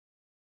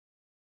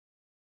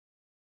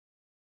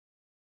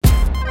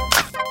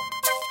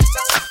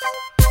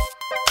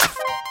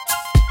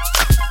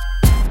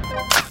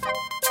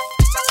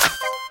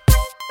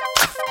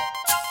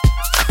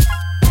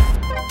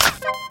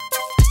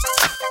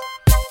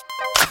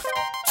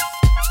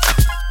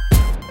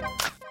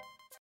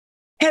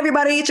Hey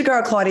everybody, it's your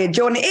girl Claudia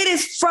Jordan. It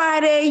is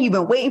Friday. You've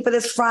been waiting for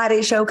this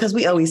Friday show because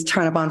we always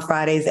turn up on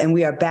Fridays, and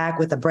we are back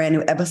with a brand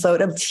new episode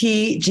of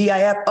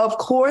TGIF. Of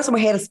course, we're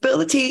here to spill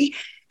the tea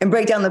and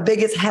break down the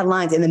biggest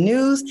headlines in the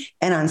news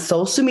and on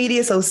social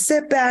media. So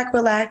sit back,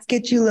 relax,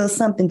 get you a little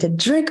something to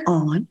drink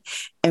on,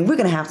 and we're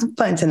going to have some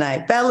fun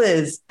tonight.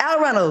 Fellas,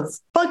 Al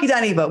Reynolds, Funky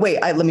Dineva. Wait,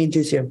 let me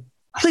introduce you.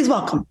 Please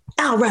welcome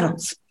Al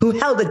Reynolds, who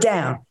held it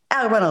down.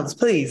 Al Reynolds,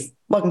 please,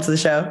 welcome to the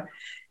show.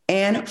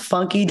 And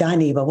Funky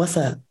Dineva, what's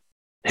up?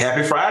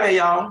 Happy Friday,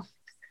 y'all.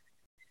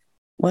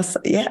 What's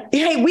up? Yeah.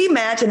 Hey, we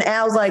match, and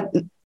Al got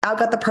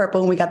the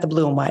purple and we got the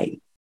blue and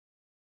white.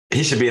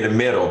 He should be in the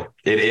middle.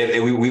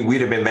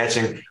 We'd have been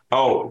matching.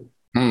 Oh.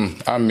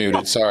 I'm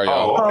muted. Sorry,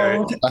 y'all.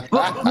 Okay.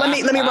 Well,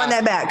 let me run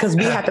that back because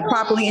we have to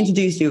properly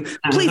introduce you.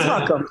 Please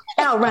welcome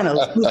Al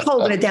Reynolds, who's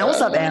holding it down. What's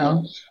up,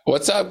 Al?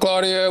 What's up,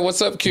 Claudia?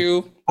 What's up,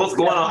 Q? What's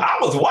going on? I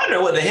was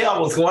wondering what the hell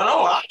was going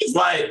on. I was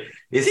like,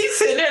 is he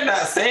sitting there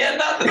not saying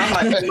nothing? I'm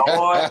like,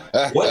 Lord,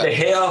 what the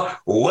hell?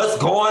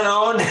 What's going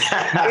on?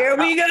 Here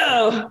we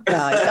go.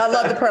 I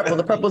love the purple.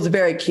 The purple's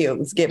very cute.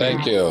 Let's get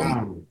Thank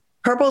you.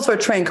 Purple's for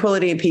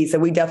tranquility and peace,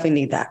 and we definitely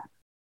need that.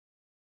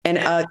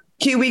 And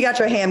Q, we got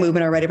your hand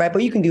moving already, right?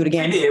 But you can do it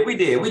again. We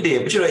did.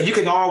 But you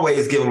can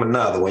always give him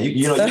another one.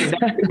 You can never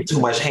give him too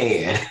much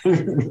hand.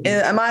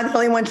 Am I the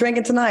only one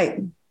drinking tonight?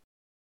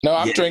 No,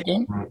 I'm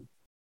drinking.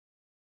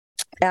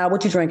 Al,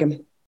 what you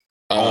drinking?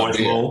 Orange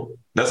Moon.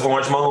 That's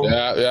Orange Moon?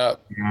 Yeah.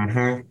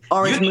 Mm-hmm.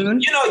 Orange Moon?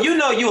 You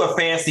know you a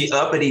fancy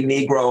uppity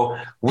Negro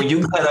when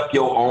you cut up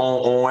your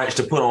own orange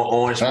to put on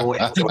Orange Moon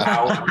at your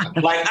house.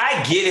 Like,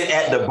 I get it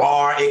at the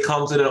bar. It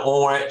comes with an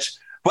orange.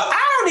 But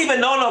I don't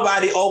even know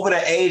nobody over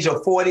the age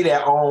of 40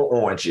 that own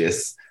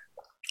oranges.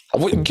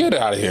 Get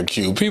out of here,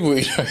 Q. People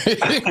eat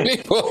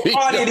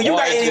Claudia, do you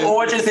got any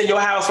oranges in your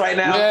house right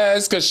now? Yeah,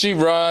 it's because she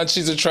runs.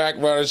 She's a track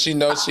runner. She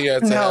knows she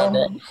has to have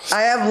her.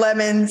 I have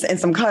lemons and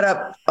some cut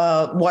up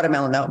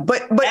watermelon, though.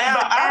 But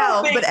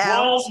Al,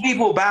 grown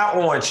people buy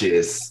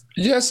oranges.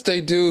 Yes, they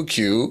do,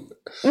 Q.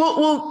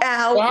 Well,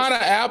 Al. Behind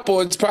an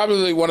apple, it's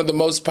probably one of the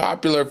most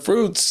popular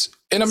fruits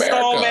in America.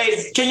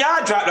 So, can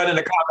y'all drop that in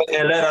the comments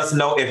and let us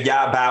know if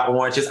y'all buy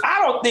oranges? I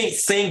don't think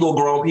single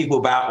grown people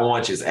buy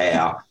oranges,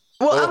 Al.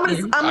 Well,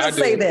 I'm gonna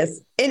say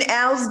this. In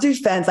Al's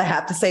defense, I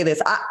have to say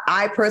this.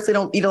 I personally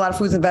don't eat a lot of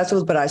fruits and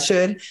vegetables, but I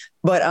should.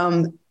 But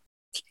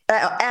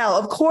Al,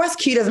 of course,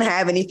 Q doesn't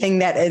have anything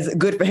that is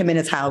good for him in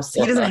his house.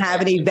 He doesn't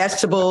have any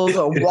vegetables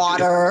or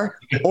water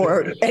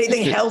or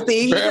anything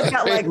healthy. He just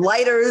got like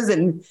lighters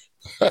and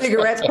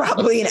cigarettes,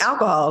 probably, and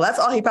alcohol. That's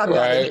all he probably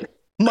got.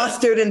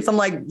 Mustard and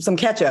some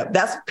ketchup.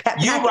 That's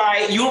you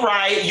right. And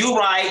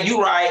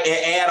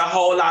add a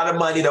whole lot of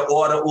money to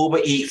order Uber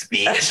Eats,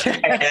 bitch.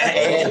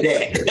 Add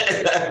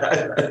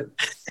that.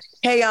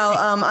 Hey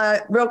y'all,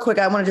 real quick,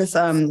 I want to just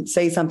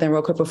say something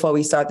real quick before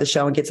we start the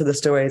show and get to the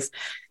stories.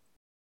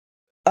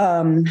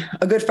 A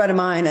good friend of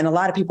mine, and a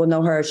lot of people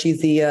know her.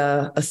 She's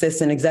the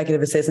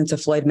executive assistant to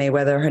Floyd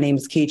Mayweather. Her name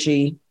is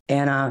Kichi,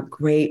 and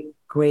great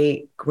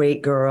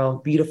girl,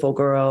 beautiful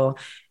girl.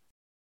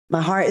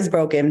 My heart is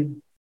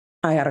broken.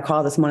 I got a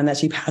call this morning that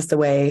she passed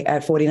away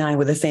at 49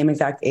 with the same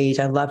exact age.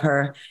 I love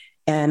her.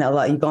 And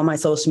you go on my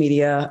social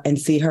media and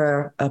see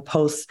her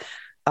posts.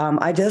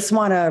 I just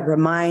want to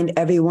remind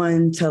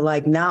everyone to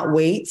not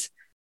wait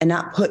and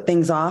not put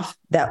things off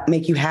that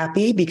make you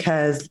happy,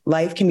 because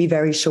life can be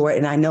very short.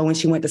 And I know when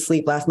she went to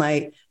sleep last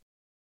night,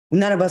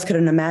 none of us could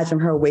have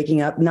imagined her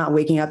not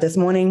waking up this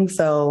morning.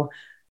 So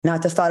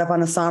not to start off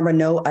on a somber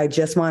note, I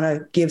just want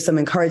to give some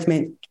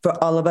encouragement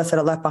for all of us that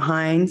are left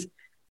behind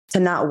to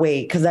not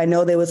wait, because I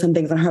know there was some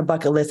things on her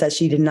bucket list that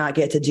she did not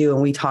get to do,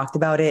 and we talked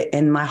about it,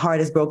 and my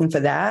heart is broken for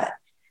that.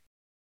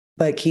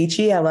 But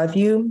Kichi, I love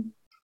you,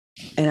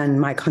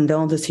 and my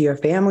condolences to your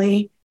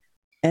family,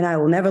 and I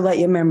will never let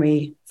your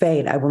memory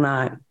fade. I will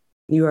not.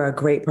 You are a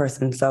great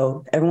person.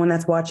 So everyone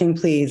that's watching,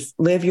 please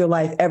live your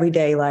life every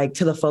day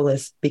to the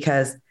fullest,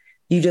 because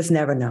you just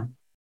never know.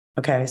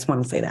 Okay, I just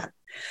want to say that.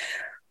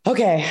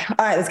 Okay,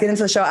 all right, let's get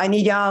into the show. I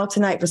need y'all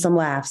tonight for some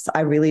laughs.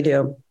 I really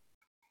do.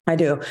 I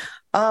do.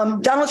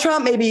 Donald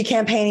Trump may be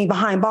campaigning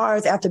behind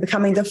bars after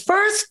becoming the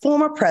first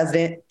former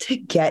president to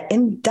get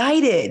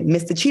indicted.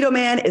 Mr. Cheeto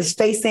Man is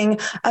facing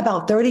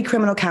about 30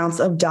 criminal counts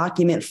of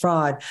document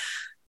fraud.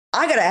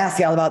 I got to ask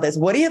y'all about this.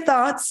 What are your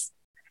thoughts?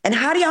 And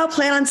how do y'all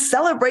plan on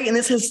celebrating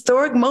this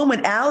historic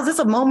moment? Al, is this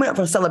a moment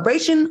for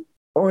celebration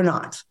or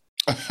not?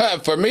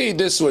 For me,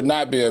 this would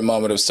not be a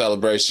moment of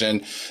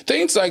celebration.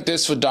 Things like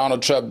this for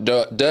Donald Trump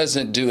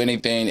doesn't do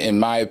anything, in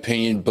my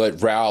opinion,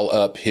 but rile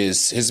up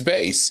his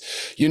base.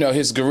 You know,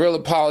 his guerrilla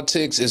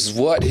politics is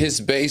what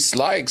his base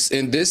likes,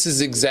 and this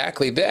is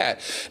exactly that.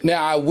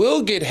 Now, I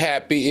will get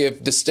happy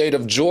if the state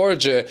of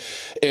Georgia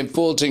in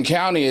Fulton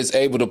County is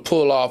able to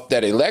pull off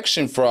that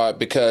election fraud,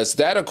 because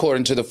that,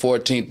 according to the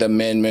 14th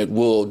Amendment,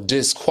 will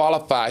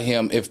disqualify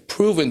him if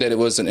proven that it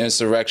was an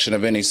insurrection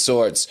of any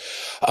sorts.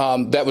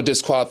 That would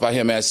disqualify him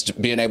him as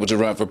being able to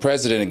run for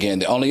president again.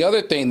 The only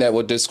other thing that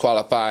would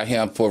disqualify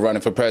him for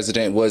running for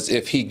president was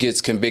if he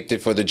gets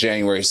convicted for the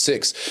January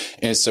 6th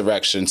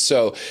insurrection.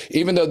 So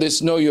even though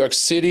this New York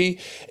City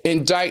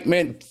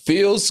indictment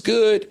feels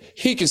good,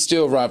 he can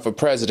still run for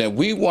president.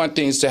 We want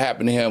things to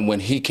happen to him when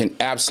he can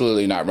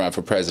absolutely not run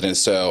for president.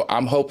 So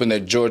I'm hoping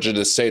that Georgia,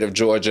 the state of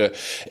Georgia,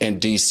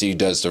 and D.C.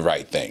 does the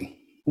right thing.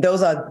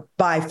 Those are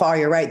by far,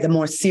 you're right, the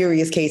more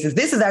serious cases.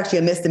 This is actually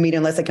a misdemeanor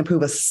unless they can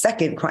prove a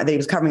second crime that he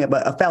was covering up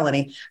a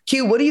felony.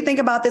 Q, what do you think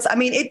about this? I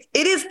mean, it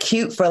is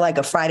cute for like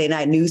a Friday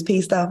night news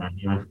piece, though.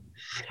 Mm-hmm.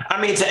 I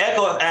mean, to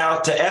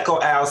echo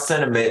Al's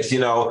sentiments,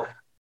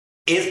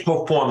 it's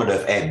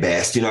performative at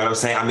best. You know what I'm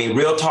saying? I mean,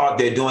 real talk,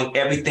 they're doing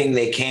everything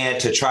they can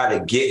to try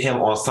to get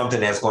him on something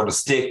that's going to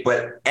stick.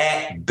 But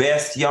at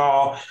best,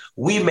 y'all,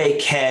 we may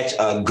catch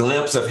a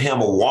glimpse of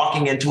him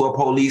walking into a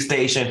police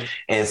station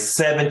and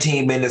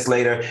 17 minutes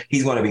later,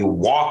 he's going to be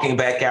walking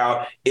back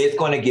out. It's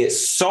going to get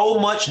so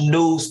much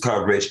news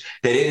coverage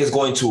that it is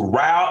going to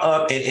rile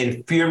up and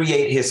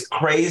infuriate his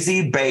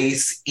crazy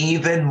base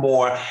even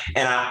more.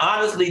 And I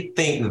honestly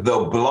think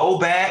the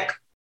blowback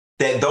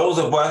that those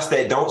of us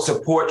that don't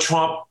support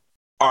Trump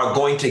are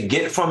going to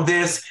get from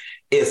this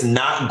is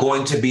not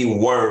going to be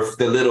worth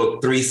the little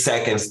 3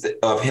 seconds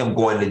of him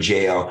going to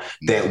jail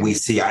that we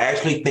see. I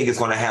actually think it's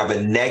going to have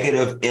a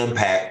negative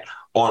impact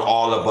on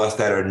all of us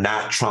that are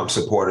not Trump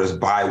supporters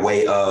by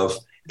way of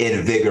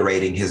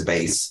invigorating his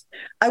base.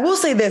 I will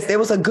say this. There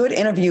was a good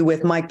interview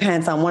with Mike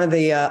Pence on one of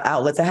the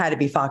outlets. It had to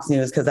be Fox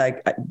News because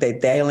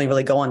they only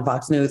really go on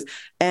Fox News.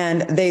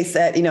 And they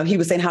said, he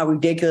was saying how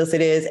ridiculous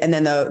it is. And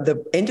then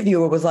the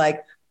interviewer was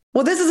like,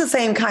 well, this is the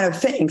same kind of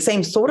thing,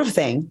 same sort of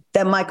thing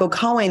that Michael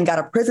Cohen got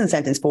a prison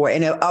sentence for.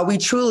 And are we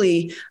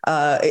truly,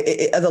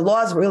 the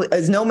laws really,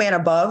 is no man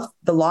above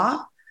the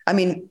law? I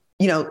mean,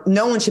 no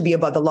one should be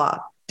above the law.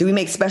 Do we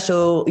make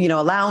special,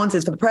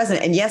 allowances for the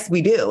president? And yes,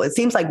 we do. It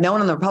seems like no one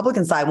on the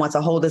Republican side wants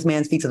to hold this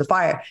man's feet to the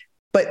fire.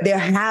 But there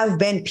have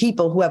been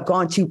people who have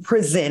gone to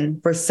prison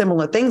for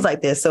similar things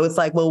like this. So it's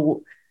like, well,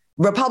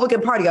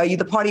 Republican Party, are you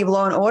the party of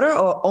law and order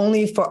or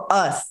only for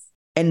us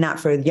and not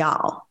for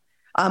y'all?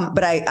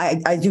 But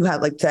I do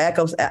have, like, to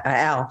echo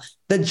Al,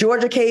 the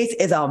Georgia case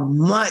is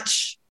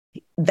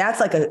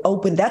that's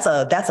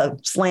a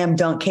slam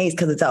dunk case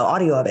because it's an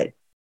audio of it.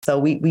 So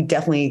we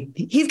definitely,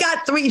 he's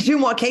got 2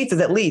 more cases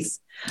at least.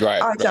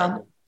 Right. All right,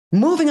 y'all.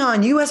 Moving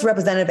on, U.S.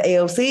 Representative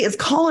AOC is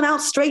calling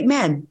out straight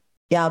men.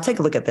 Yeah, I'll take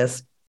a look at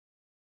this.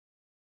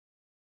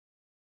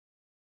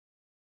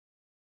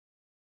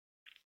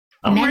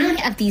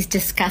 Many of these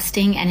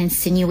disgusting and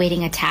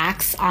insinuating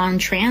attacks on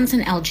trans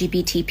and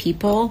LGBT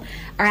people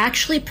are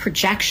actually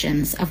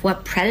projections of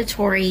what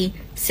predatory,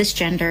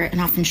 cisgender,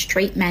 and often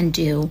straight men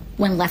do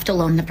when left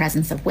alone in the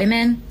presence of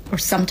women, or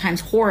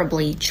sometimes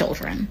horribly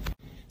children.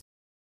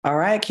 All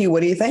right, Q,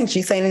 what do you think?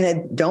 She's saying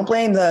that don't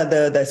blame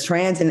the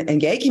trans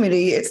and gay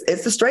community.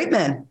 It's the straight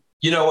men.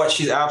 You know what?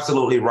 She's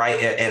absolutely right.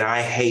 And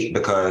I hate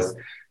because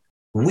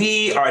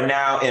we are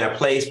now in a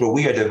place where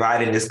we are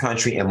dividing this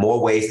country in more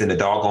ways than the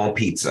doggone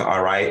pizza,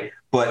 all right?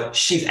 But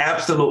she's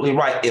absolutely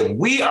right. If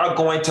we are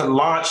going to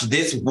launch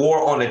this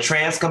war on the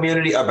trans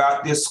community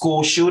about this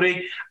school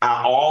shooting,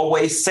 I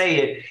always say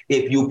it,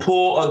 if you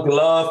pull a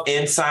glove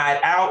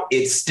inside out,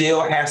 it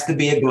still has to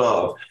be a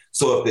glove.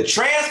 So if the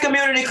trans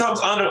community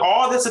comes under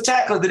all this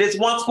attack because it is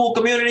one school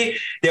community,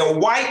 they're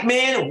white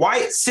men,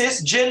 white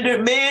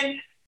cisgender men,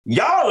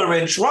 y'all are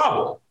in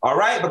trouble, all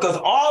right? Because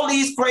all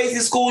these crazy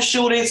school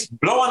shootings,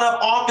 blowing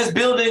up office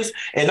buildings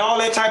and all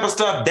that type of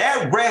stuff,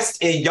 that rests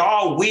in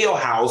y'all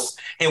wheelhouse.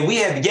 And we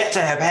have yet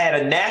to have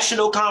had a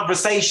national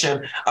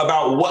conversation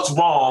about what's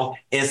wrong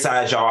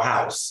inside y'all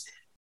house.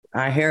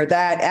 I hear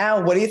that.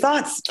 Al, what are your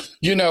thoughts?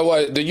 You know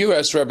what? The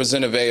U.S.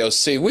 Representative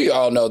AOC, we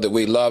all know that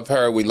we love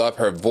her. We love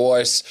her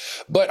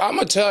voice. But I'm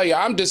going to tell you,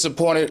 I'm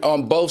disappointed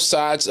on both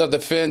sides of the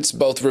fence,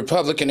 both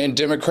Republican and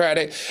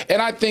Democratic.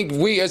 And I think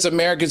we as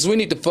Americans, we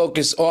need to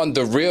focus on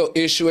the real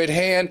issue at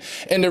hand.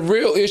 And the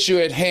real issue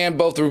at hand,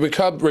 both the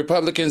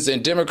Republicans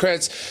and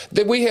Democrats,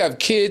 that we have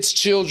kids,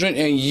 children,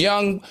 and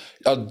young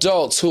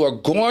adults who are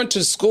going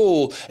to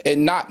school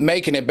and not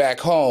making it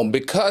back home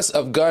because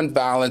of gun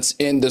violence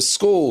in the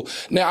school.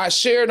 Now, I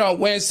shared on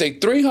Wednesday,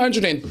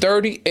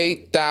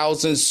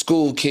 338,000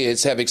 school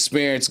kids have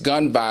experienced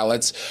gun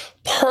violence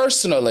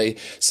personally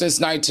since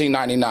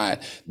 1999.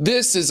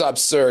 This is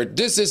absurd.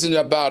 This isn't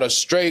about a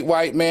straight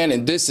white man,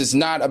 and this is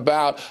not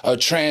about a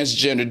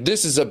transgender.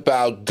 This is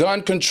about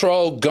gun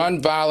control,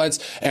 gun violence,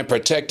 and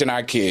protecting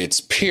our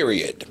kids,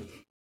 period.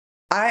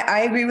 I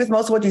agree with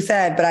most of what you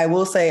said, but I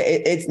will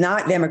say it's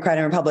not Democrat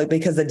and Republican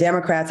because the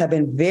Democrats have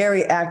been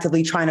very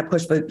actively trying to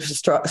push for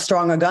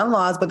stronger gun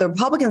laws, but the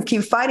Republicans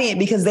keep fighting it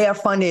because they are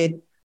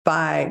funded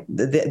by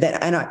the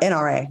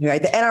NRA,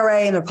 right? The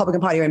NRA and the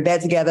Republican Party are in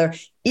bed together.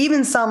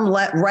 Even some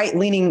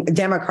right-leaning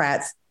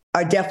Democrats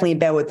are definitely in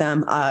bed with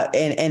them,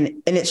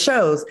 and it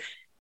shows.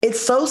 It's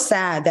so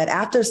sad that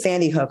after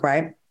Sandy Hook,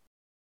 right,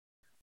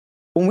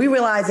 when we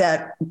realized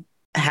that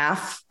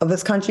half of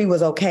this country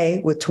was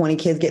okay with 20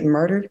 kids getting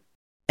murdered,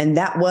 and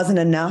that wasn't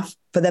enough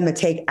for them to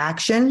take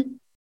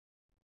action,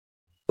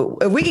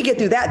 if we could get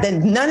through that,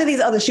 then none of these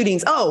other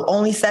shootings,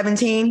 only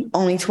 17,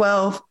 only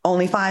 12,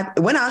 only 5,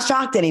 we're not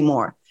shocked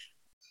anymore.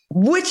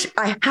 Which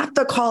I have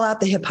to call out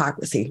the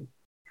hypocrisy.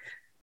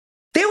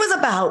 There was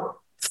about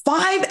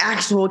 5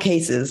 actual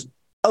cases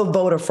of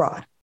voter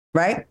fraud,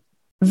 right?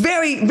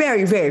 Very,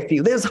 very, very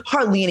few. There's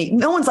hardly any.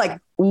 No one's like,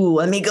 ooh,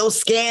 let me go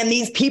scam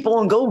these people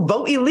and go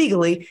vote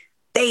illegally.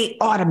 They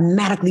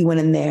automatically went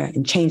in there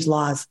and changed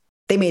laws.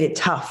 They made it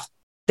tough.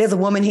 There's a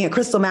woman here,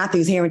 Crystal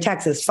Matthews here in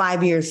Texas,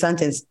 5 years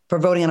sentence for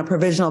voting on a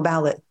provisional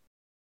ballot.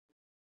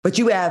 But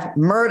you have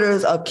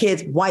murders of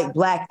kids, white,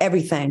 black,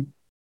 everything.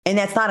 And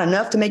that's not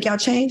enough to make y'all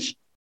change?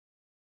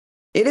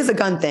 It is a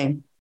gun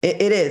thing. It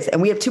is.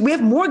 And we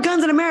have more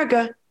guns in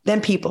America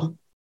than people.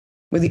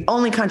 We're the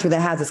only country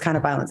that has this kind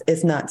of violence.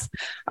 It's nuts.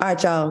 All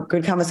right, y'all.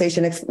 Good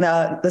conversation.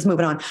 Let's move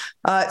it on.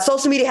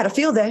 Social media had a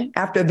field day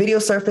after a video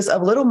surfaced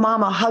of Little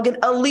Mama hugging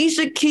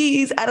Alicia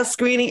Keys at a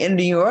screening in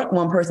New York.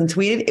 One person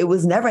tweeted, it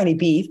was never any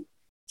beef.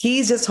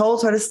 Keys just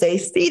told her to stay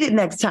seated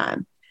next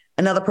time.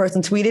 Another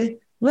person tweeted,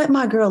 let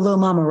my girl Little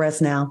Mama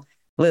rest now.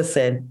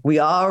 Listen, we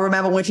all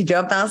remember when she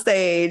jumped on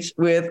stage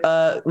with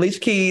Alicia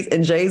Keys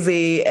and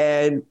Jay-Z,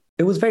 and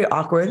it was very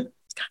awkward.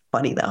 It's kind of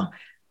funny, though.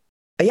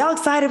 Are y'all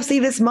excited to see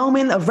this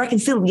moment of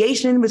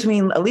reconciliation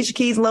between Alicia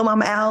Keys and Lil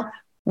Mama Al?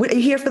 Are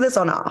you here for this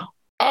or not?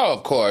 Oh,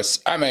 of course.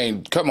 I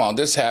mean, come on.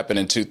 This happened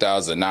in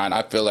 2009.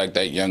 I feel like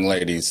that young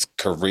lady's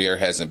career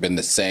hasn't been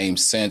the same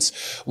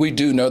since. We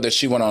do know that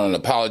she went on an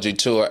apology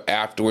tour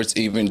afterwards,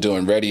 even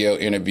doing radio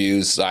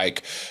interviews,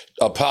 like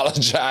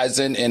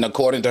apologizing. And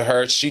according to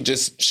her, she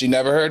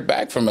never heard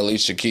back from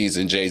Alicia Keys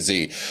and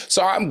Jay-Z.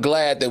 So I'm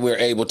glad that we're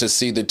able to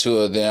see the two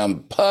of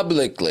them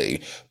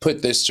publicly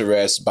put this to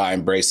rest by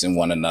embracing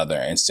one another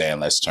and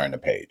saying, let's turn the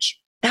page.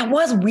 That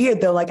was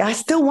weird, though. Like, I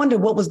still wonder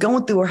what was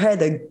going through her head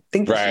to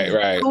think that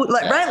right.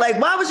 Right?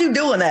 Like, why was you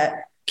doing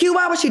that? Q,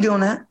 why was she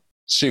doing that?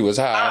 She was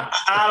high.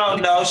 I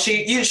don't know.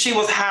 She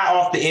was high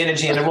off the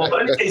energy in the room. But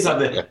let me tell you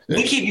something.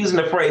 We keep using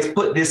the phrase,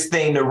 put this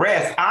thing to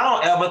rest. I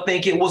don't ever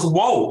think it was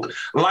woke.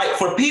 Like,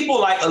 for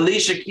people like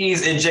Alicia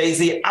Keys and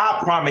Jay-Z, I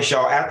promise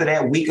y'all, after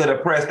that week of the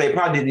press, they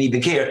probably didn't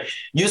even care.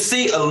 You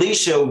see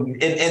Alicia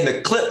in the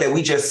clip that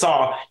we just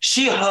saw,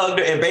 she hugged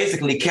her and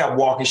basically kept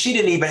walking. She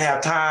didn't even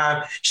have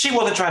time. She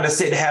wasn't trying to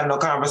sit and have no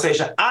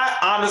conversation. I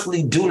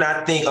honestly do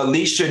not think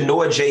Alicia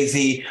nor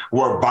Jay-Z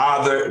were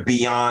bothered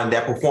beyond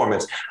that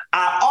performance.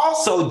 I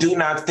also do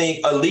not think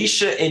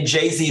Alicia and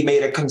Jay-Z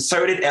made a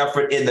concerted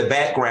effort in the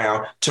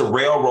background to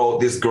railroad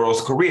this girl's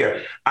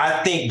career.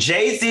 I think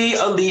Jay-Z,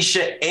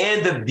 Alicia,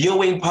 and the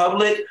viewing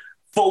public,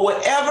 for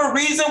whatever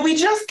reason, we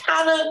just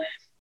kind of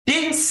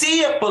didn't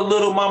see it for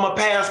Little Mama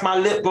Pass My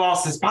Lip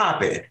Gloss Is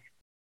Popping.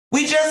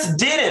 We just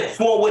didn't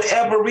for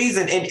whatever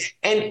reason.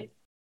 And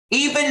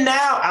even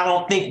now, I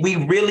don't think we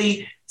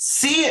really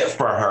see it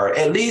for her,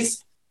 at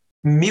least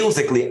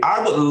musically. I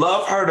would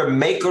love her to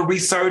make a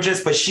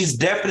resurgence, but she's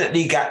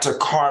definitely got to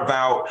carve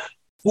out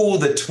who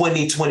the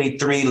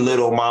 2023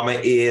 Little Mama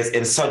is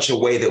in such a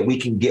way that we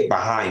can get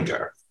behind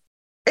her.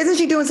 Isn't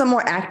she doing some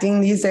more acting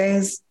these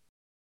days?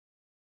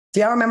 Do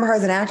y'all remember her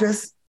as an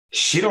actress?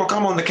 She don't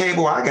come on the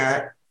cable I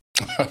got.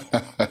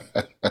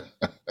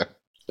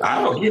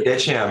 I don't get that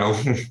channel.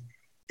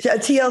 A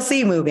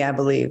TLC movie, I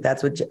believe.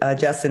 That's what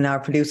Justin, our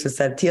producer,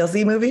 said.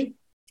 TLC movie?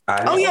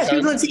 Oh, yeah, she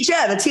was in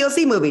the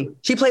TLC movie.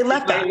 She played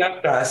Left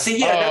Eye. See,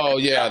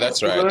 yeah.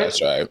 That's right.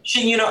 That's right.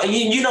 She, you know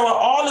what?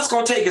 All it's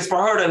going to take is for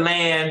her to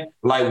land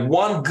like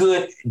one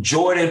good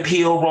Jordan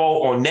Peele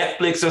role on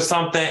Netflix or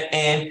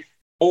something.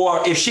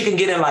 Or if she can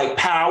get in like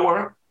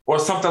Power or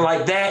something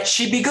like that,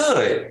 she'd be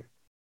good.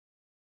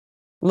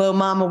 Little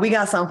Mama, we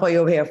got something for you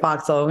over here at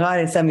Foxhole. Go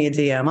ahead and send me a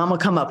DM. I'm going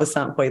to come up with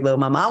something for you, Little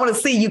Mama. I want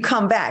to see you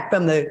come back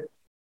from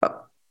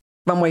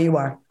where you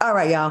are. All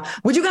right, y'all.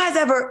 Would you guys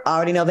ever, I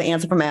already know the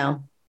answer from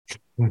Al.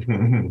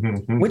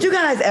 Would you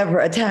guys ever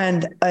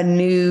attend a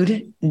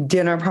nude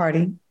dinner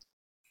party?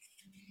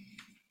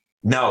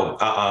 No.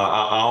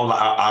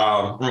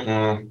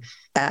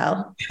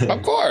 Al?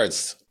 Of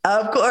course.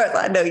 Of course,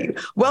 I know you.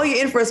 Well,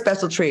 you're in for a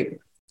special treat.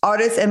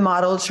 Artist and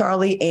model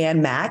Charlie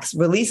Ann Max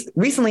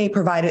recently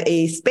provided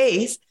a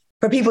space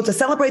for people to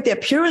celebrate their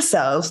pure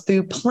selves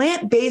through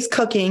plant-based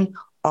cooking,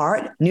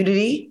 art,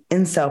 nudity,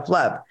 and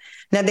self-love.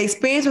 Now, the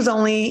experience was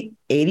only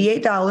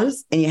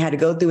 $88, and you had to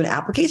go through an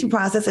application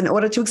process in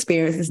order to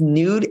experience this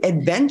nude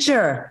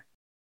adventure.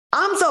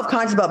 I'm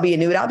self-conscious about being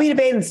nude. I'll be in a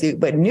bathing suit,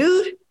 but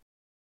nude?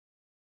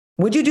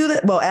 Would you do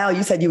that? Well, Al,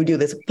 you said you would do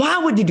this. Why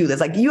would you do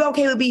this? Like, you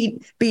okay with be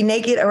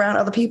naked around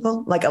other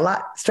people? Like a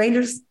lot,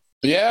 strangers?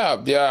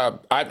 Yeah.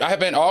 I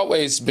haven't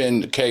always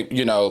been,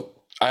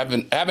 I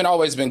haven't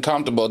always been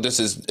comfortable.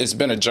 It's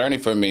been a journey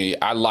for me.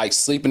 I like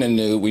sleeping in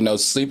nude. We know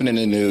sleeping in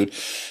the nude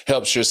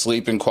helps your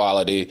sleeping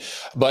quality.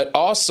 But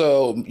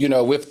also,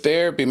 with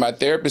therapy, my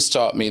therapist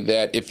taught me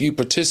that if you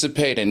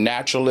participate in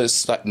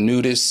naturalist, like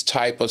nudist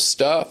type of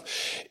stuff,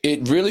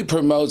 it really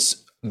promotes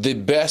the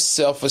best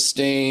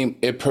self-esteem.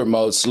 It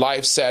promotes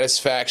life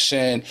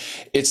satisfaction.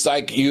 It's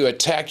like you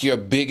attack your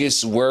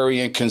biggest worry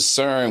and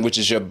concern, which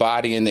is your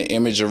body and the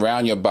image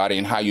around your body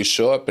and how you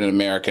show up in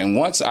America. And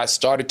once I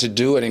started to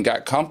do it and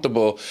got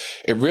comfortable,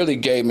 it really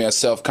gave me a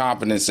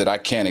self-confidence that I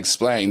can't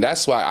explain.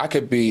 That's why I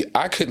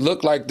could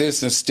look like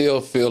this and still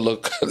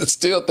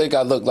think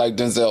I look like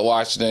Denzel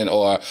Washington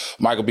or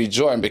Michael B.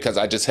 Jordan, because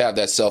I just have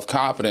that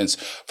self-confidence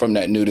from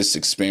that nudist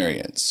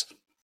experience.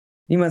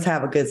 You must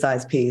have a good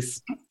sized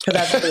piece.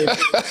 That's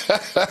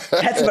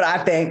what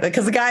I think.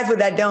 Because the guys with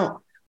that don't.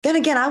 Then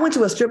again, I went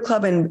to a strip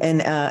club in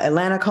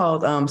Atlanta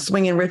called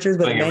Swinging Richards.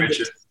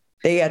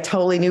 They got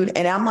totally nude.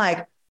 And I'm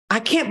like, I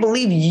can't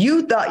believe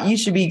you thought you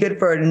should be good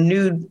for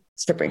nude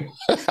stripping.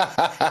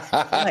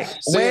 Like,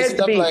 where's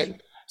the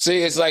beat?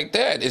 See, it's like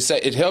that.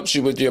 It helps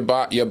you with your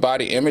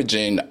body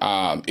imaging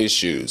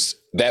issues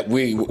that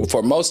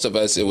for most of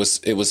us, it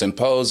was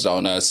imposed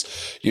on us,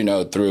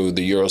 through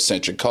the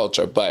Eurocentric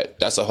culture. But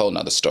that's a whole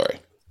nother story.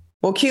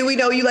 Well, Q, we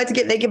know you like to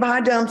get naked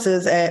behind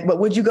dumpsters, but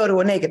would you go to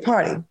a naked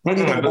party? But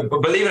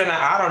believe it or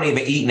not, I don't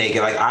even eat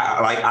naked.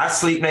 I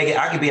sleep naked.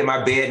 I could be in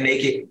my bed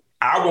naked.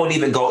 I won't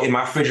even go in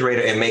my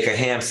refrigerator and make a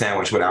ham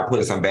sandwich without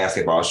putting some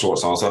basketball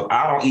shorts on. So if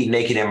I don't eat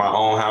naked in my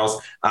own house,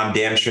 I'm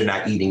damn sure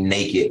not eating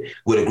naked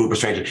with a group of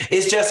strangers.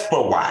 It's just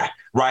for why,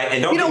 right?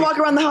 And you don't walk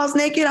around the house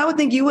naked? I would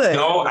think you would.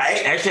 No,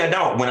 I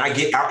don't. When I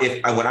get out,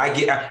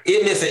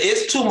 listen,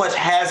 it's too much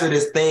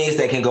hazardous things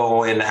that can go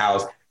on in the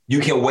house.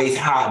 You can waste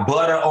hot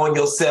butter on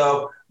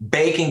yourself.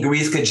 Bacon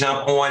grease could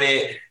jump on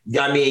it.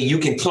 I mean, you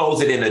can close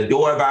it in the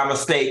door by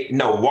mistake.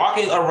 No,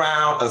 walking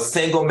around a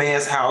single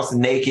man's house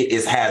naked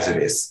is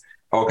hazardous.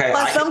 Okay.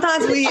 But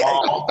sometimes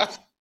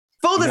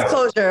full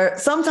disclosure,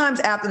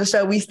 sometimes after the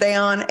show, we stay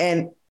on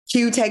and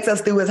Q takes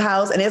us through his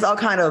house and there's all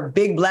kind of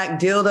big black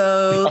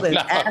dildos and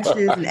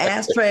ashes and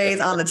ashtrays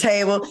on the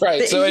table.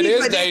 Right. So it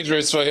is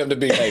dangerous for him to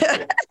be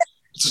naked.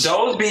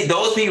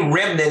 Those be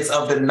remnants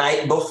of the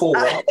night before,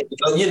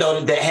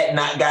 that had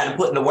not gotten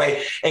put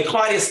away. And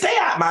Claudia, stay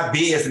out my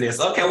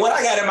business. Okay, what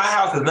I got in my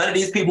house is none of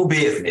these people's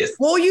business.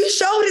 Well, you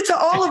showed it to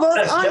all of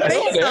us on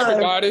FaceTime.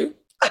 Everybody.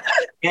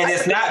 And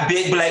it's not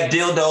big black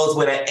dildos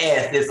with an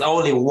S. It's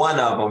only one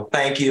of them.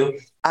 Thank you.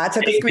 I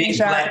took a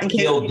screenshot.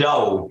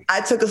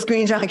 I took a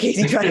screenshot in case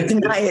you tried to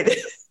deny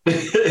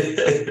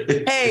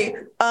it. Hey,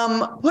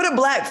 put a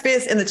black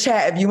fist in the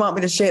chat if you want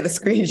me to share the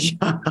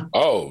screenshot.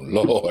 Oh,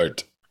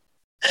 Lord.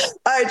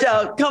 All right,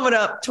 y'all. Coming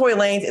up, Tory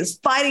Lanez is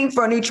fighting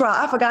for a new trial.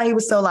 I forgot he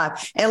was still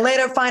alive. And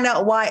later, find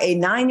out why a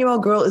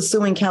 9-year-old girl is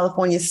suing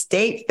California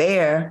State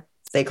Fair.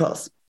 Stay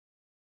close.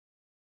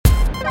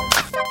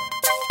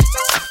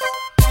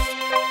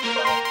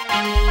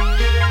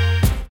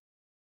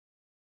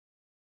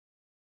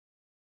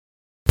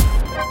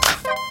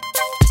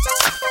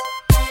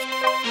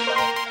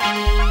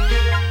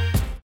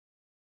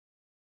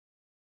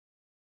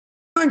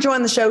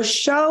 Enjoying the show,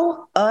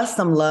 show us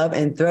some love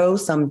and throw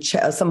some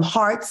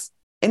hearts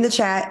in the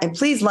chat, and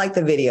please like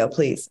the video,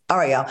 please. All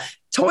right, y'all.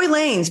 Tory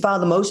Lanez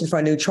filed a motion for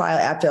a new trial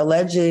after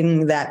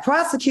alleging that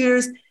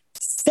prosecutors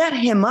set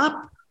him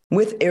up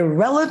with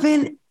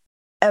irrelevant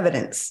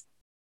evidence.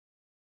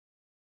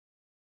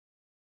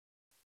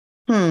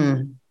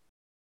 Who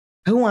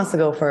wants to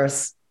go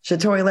first? Should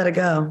Tory let it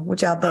go?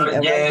 What y'all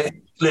think? Yes.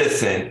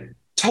 Listen,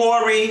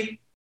 Tory,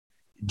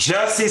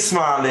 Jussie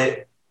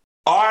Smollett,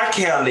 R.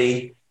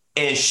 Kelly,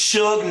 and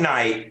Suge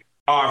Knight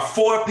are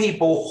 4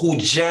 people who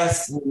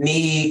just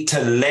need to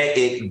let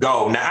it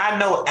go. Now, I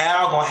know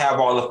Al gonna have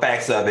all the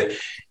facts of it.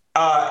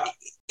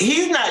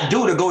 He's not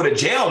due to go to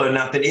jail or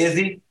nothing, is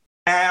he,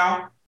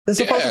 Al? They're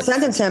supposed to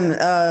sentence him.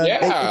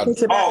 Yeah. He's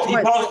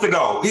supposed to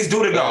go. He's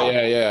due to go.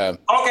 Yeah.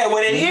 Okay, well,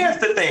 then here's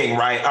the thing,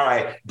 right? All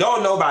right.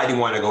 Don't nobody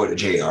want to go to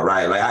jail,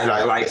 right?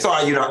 So,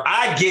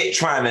 I get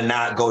trying to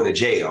not go to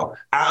jail.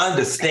 I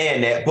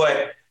understand that,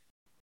 but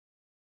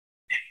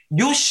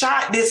you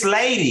shot this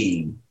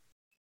lady.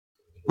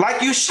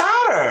 Like, you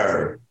shot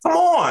her. Come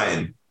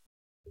on.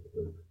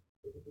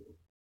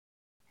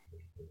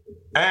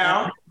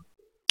 Al?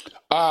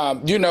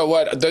 You know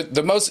what?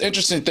 The most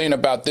interesting thing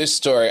about this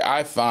story,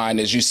 I find,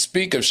 is you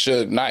speak of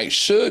Suge Knight.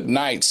 Suge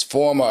Knight's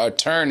former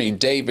attorney,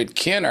 David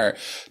Kenner,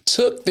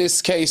 took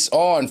this case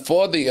on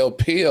for the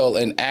appeal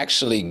and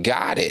actually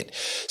got it.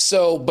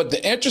 So, but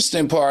the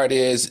interesting part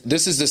is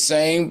this is the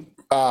same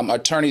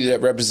attorney that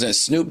represents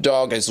Snoop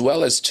Dogg as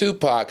well as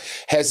Tupac,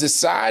 has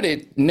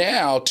decided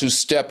now to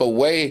step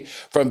away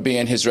from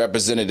being his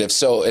representative.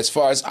 So as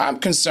far as I'm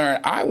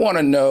concerned, I want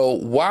to know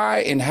why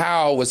and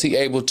how was he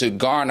able to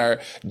garner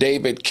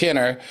David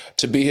Kenner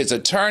to be his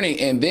attorney?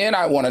 And then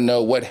I want to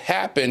know what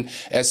happened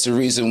as the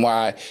reason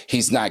why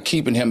he's not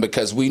keeping him,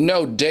 because we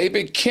know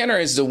David Kenner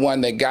is the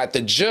one that got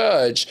the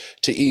judge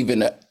to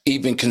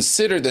even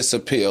consider this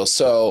appeal.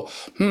 So,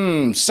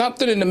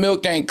 something in the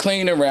milk ain't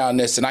clean around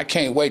this, and I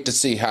can't wait to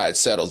see how it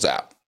settles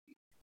out.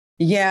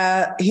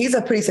 Yeah, he's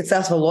a pretty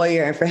successful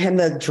lawyer, and for him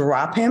to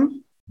drop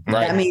him,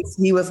 right, that means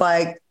he was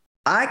like,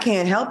 I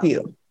can't help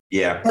you.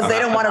 Yeah. Because they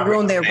don't want to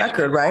ruin their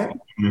record, right?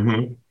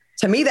 Mm-hmm.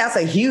 To me, that's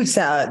a huge,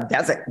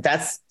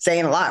 that's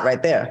saying a lot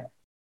right there.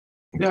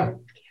 Yeah.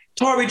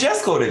 Tory,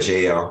 just go to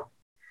jail.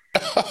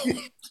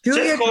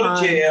 Just go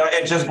to jail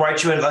and just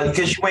write you in,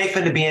 because you ain't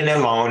finna be in there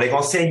long. They're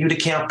gonna send you to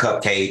Camp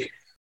Cupcake,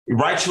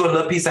 write you a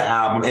little piece of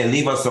album, and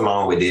leave us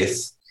alone with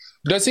this.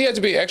 Does he have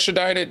to be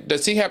extradited?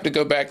 Does he have to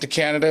go back to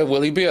Canada?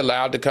 Will he be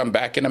allowed to come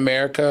back in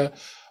America?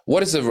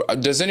 What is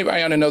does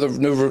anybody know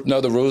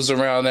the rules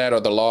around that or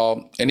the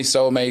law? Any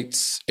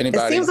soulmates?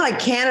 Anybody? It seems like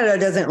Canada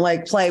doesn't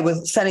like play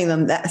with sending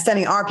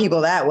our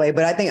people that way,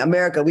 but I think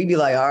America, we'd be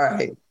like, all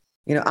right,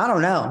 I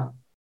don't know.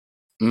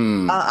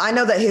 I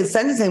know that his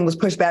sentencing was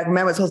pushed back.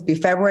 Remember, it's supposed to be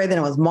February, then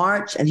it was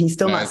March, and he's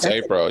still not. It's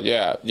April.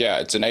 Yeah,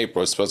 it's in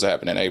April. It's supposed to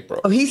happen in April.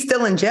 Oh, he's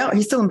still in jail.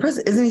 He's still in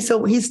prison, isn't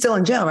he? He's still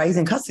in jail, right? He's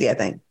in custody, I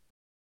think.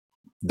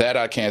 That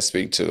I can't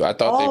speak to. I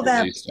thought they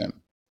released him.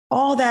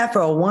 All that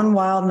for one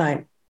wild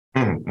night.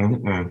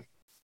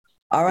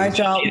 All right,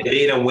 y'all.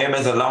 Leave the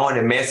women's alone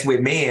and mess with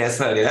men,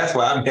 honey. That's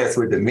why I mess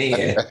with the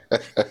men.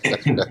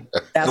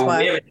 That's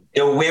why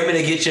the women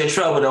that get you in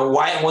trouble, the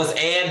white ones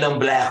and them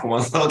black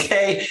ones.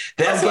 Okay,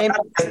 that's why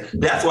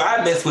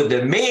I mess with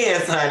the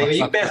men, honey.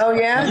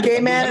 Gay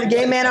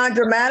men aren't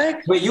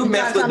dramatic. When you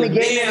mess with the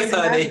men,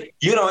 honey,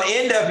 you don't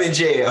end up in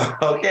jail.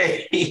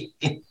 Okay.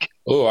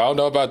 Oh, I don't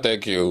know about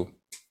that, Q.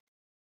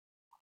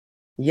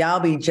 Y'all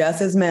be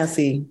just as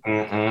messy.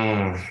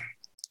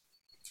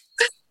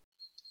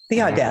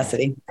 The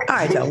audacity. All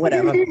right, y'all,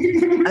 whatever.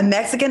 A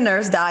Mexican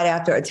nurse died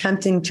after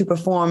attempting to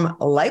perform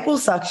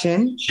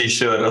liposuction. She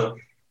should have.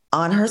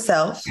 On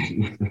herself.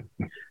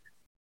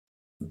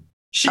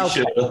 She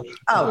should have.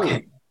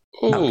 Okay.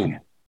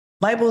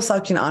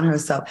 Liposuction on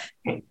herself.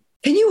 Can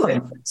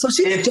you? So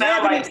she. It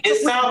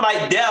sounds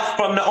like death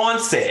from the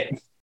onset.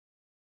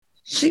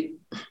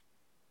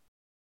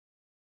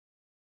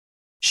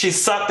 She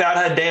sucked out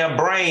her damn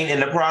brain in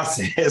the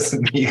process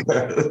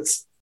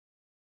because.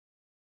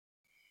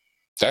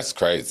 That's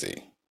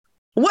crazy.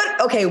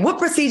 What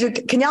procedure?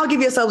 Can y'all give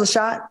yourselves a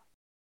shot?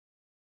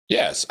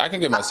 Yes, I can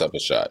give myself a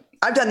shot.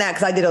 I've done that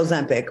because I did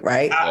Ozempic,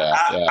 right?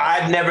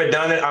 I've never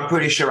done it. I'm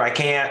pretty sure I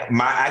can't.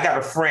 I got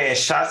a friend,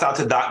 shouts out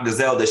to Dr.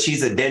 Zelda.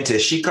 She's a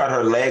dentist. She cut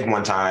her leg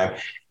one time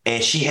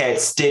and she had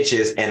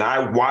stitches, and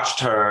I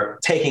watched her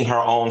taking her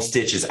own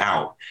stitches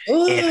out.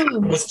 Ooh. And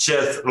it was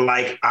just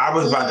like, I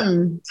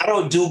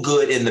don't do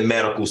good in the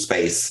medical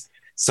space.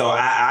 So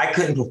I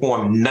couldn't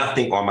perform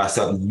nothing on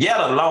myself, yet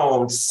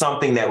alone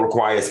something that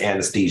requires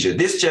anesthesia.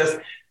 This just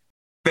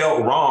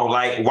felt wrong.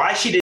 Like, why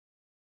she didn't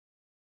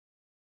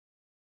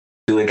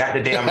do it? Got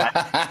the damn.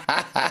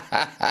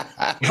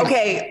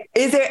 Okay,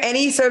 is there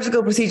any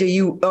surgical procedure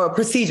you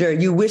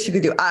wish you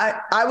could do?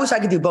 I wish I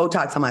could do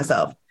Botox on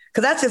myself,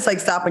 because that's just like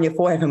stopping your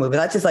forehead from moving.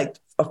 That's just like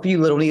a few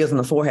little needles in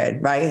the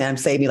forehead, right? And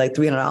save me like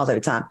 $300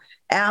 every time.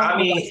 I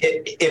mean,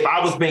 if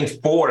I was being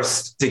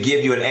forced to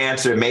give you an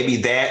answer, maybe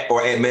that,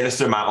 or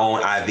administer my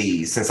own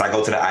IVs, since I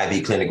go to the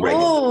IV clinic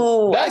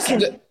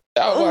regularly.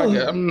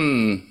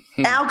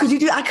 Al, could you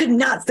do? I could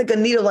not stick a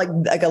needle like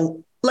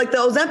the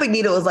Ozempic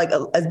needle is like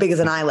as big as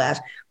an eyelash,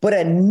 but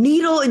a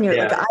needle in your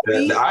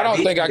IV. I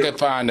don't think I could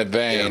find the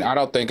vein. Yeah. I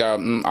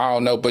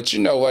don't know, but you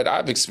know what?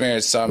 I've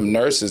experienced some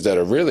nurses that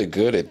are really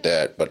good at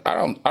that, but I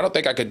don't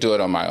think I could do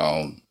it on my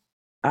own.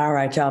 All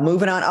right, y'all.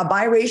 Moving on. A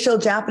biracial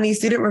Japanese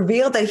student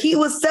revealed that he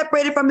was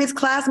separated from his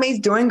classmates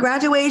during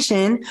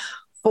graduation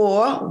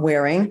for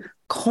wearing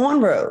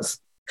cornrows.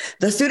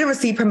 The student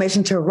received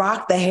permission to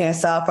rock the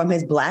hairstyle from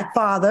his Black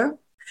father,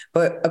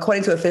 but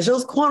according to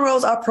officials,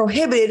 cornrows are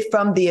prohibited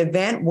from the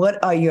event.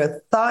 What are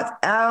your thoughts,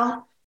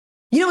 Al?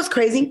 You know what's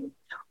crazy?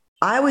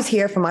 I always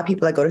hear from my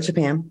people that go to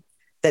Japan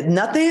that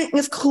nothing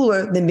is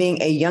cooler than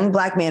being a young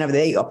Black man over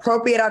there. They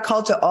appropriate our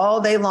culture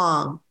all day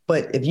long.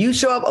 But if you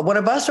show up, one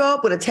of us show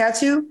up with a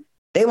tattoo,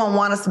 they won't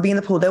want us to be in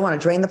the pool. They want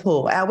to drain the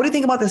pool. Al, what do you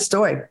think about this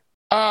story?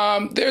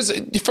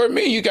 For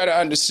me, you got to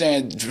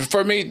understand,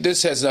 for me,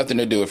 this has nothing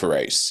to do with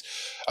race.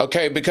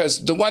 Okay.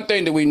 Because the one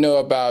thing that we know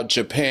about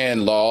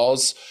Japan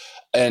laws,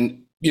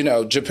 and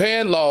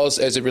Japan laws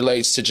as it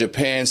relates to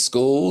Japan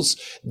schools,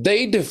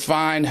 they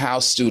define how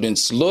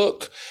students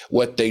look,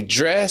 what they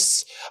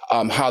dress,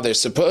 how they're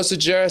supposed to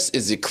dress,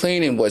 is it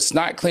clean and what's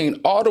not clean,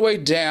 all the way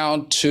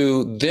down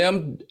to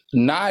them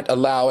not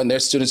allowing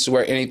their students to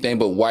wear anything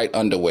but white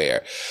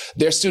underwear.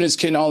 Their students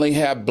can only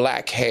have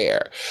black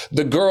hair.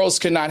 The girls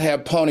cannot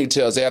have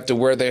ponytails. They have to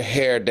wear their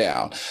hair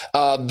down.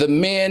 The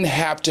men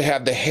have to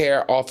have the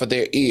hair off of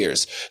their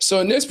ears.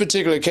 So in this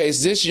particular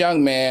case, this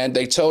young man,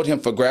 they told him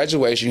for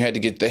graduation, you had to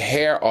get the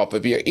hair off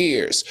of your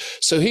ears.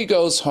 So he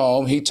goes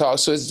home, he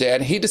talks to his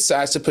dad, and he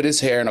decides to put his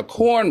hair in a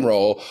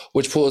cornrow,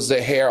 which pulls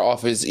the hair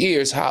off his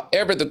ears.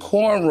 However, the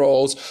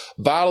cornrows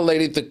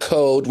violated the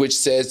code, which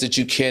says that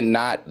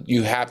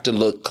you have to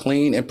look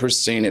clean and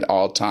pristine at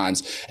all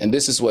times. And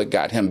this is what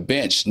got him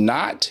benched,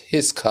 not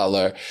his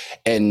color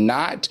and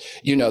not,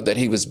 that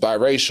he was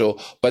biracial,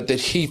 but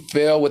that he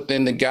fell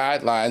within the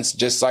guidelines,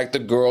 just like the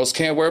girls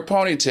can't wear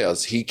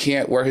ponytails. He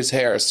can't wear his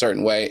hair a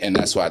certain way. And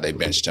that's why they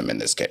benched him in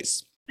this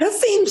case. That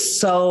seems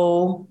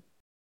so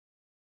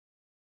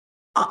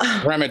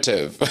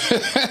Primitive.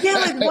 Yeah,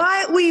 like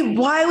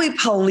why are we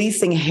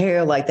policing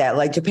hair like that?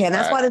 Like Japan,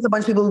 that's why there's a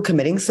bunch of people who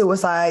committing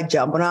suicide,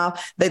 jumping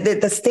off.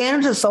 The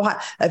standards are so high.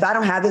 If I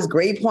don't have this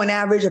grade point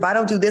average, if I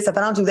don't do this, if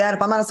I don't do that,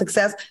 if I'm not a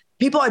success,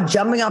 people are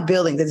jumping off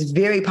buildings. It's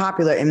very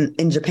popular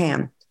in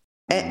Japan.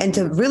 And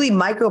to really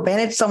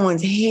micromanage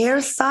someone's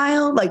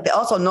hairstyle, like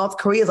also North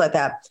Korea is like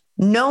that.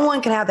 No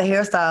one can have the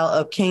hairstyle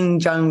of Kim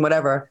Jong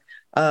whatever,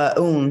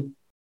 Un.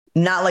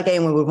 Not like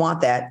anyone would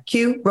want that.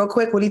 Q, real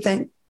quick, what do you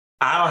think?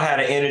 I don't have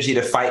the energy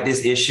to fight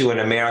this issue in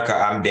America.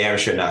 I'm damn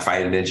sure not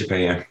fighting in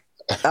Japan.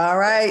 All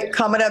right.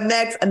 Coming up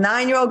next, a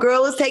 9-year-old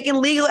girl is taking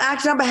legal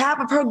action on behalf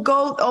of her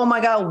goat. Oh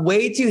my God.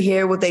 Wait to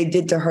hear what they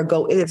did to her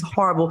goat. It is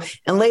horrible.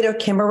 And later,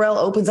 Kim Burrell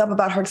opens up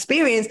about her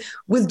experience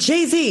with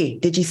Jay-Z.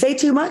 Did she say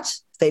too much?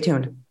 Stay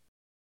tuned.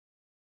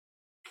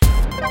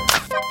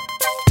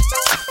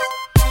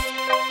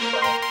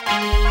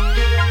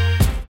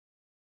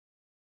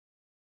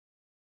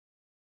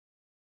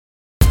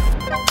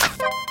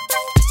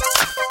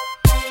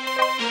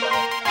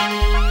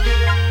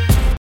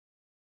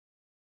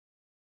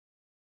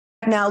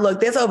 Now, look,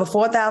 there's over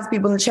 4,000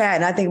 people in the chat,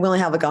 and I think we only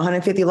have like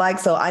 150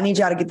 likes. So I need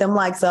y'all to get them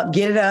likes up.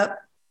 Get it up.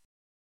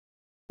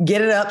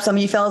 Get it up. Some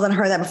of you fellas haven't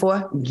heard that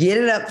before. Get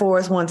it up for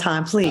us one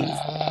time, please.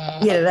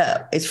 Get it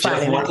up. It's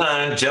Friday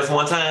night. Just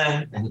one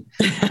time.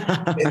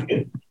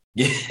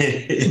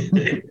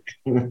 Get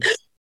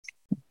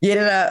it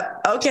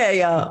up.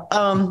 Okay,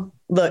 y'all.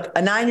 Look,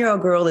 a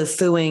 9-year-old girl is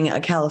suing a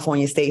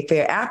California state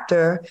fair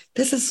after,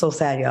 this is so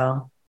sad,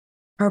 y'all.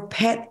 Her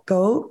pet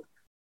goat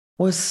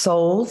was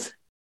sold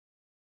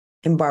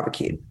and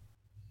barbecued.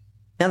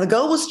 Now, the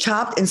goat was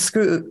chopped and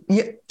screwed.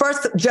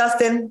 First,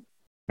 Justin,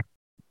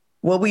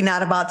 what we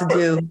not about to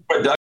do.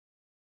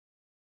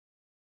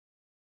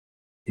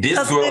 This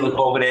girl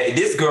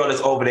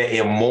is over there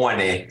in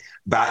mourning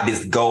about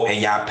this goat,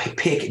 and y'all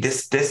pick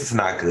this. This is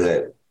not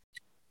good.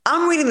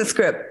 I'm reading the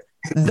script.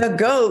 The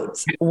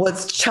goat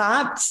was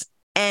chopped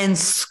and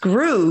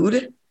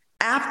screwed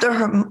after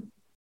her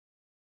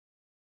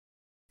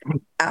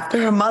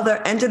mother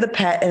entered the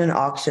pet in an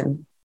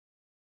auction.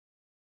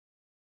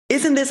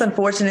 Isn't this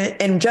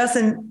unfortunate? And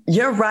Justin,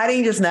 your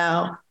writing just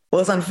now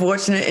was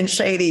unfortunate and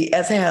shady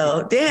as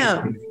hell.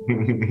 Damn.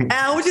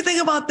 Al, what do you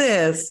think about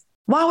this?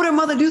 Why would her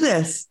mother do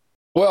this?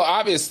 Well,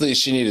 obviously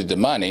she needed the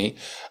money.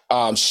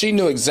 She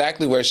knew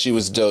exactly where she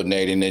was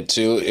donating it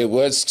to. It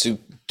was to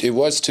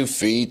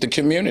feed the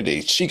community.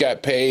 She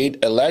got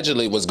paid,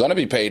 allegedly was going to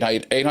be paid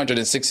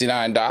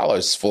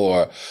 $869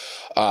 for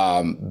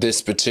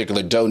this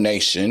particular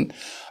donation.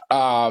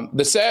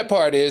 The sad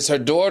part is her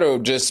daughter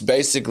just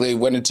basically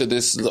went into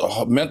this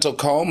mental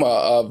coma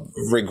of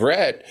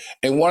regret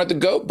and wanted the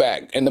goat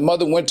back. And the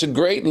mother went to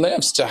great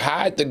lengths to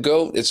hide the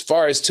goat as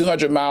far as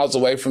 200 miles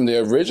away from the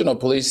original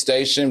police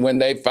station when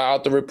they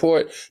filed the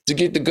report to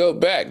get the goat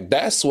back.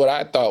 That's what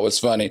I thought was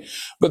funny.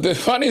 But the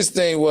funniest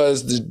thing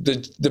was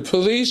the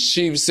police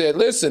chief said,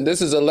 listen,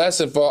 this is a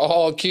lesson for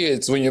all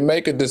kids. When you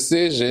make a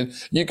decision,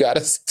 you got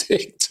to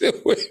stick to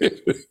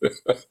it.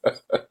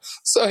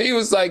 So he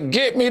was like,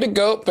 get me the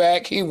goat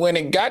back. He went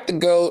and got the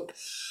goat,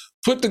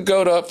 put the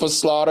goat up for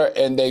slaughter,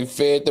 and they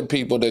fed the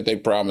people that they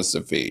promised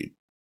to feed.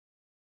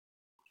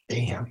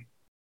 Damn.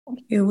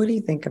 Yeah, what do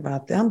you think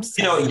about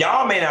that?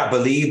 Y'all may not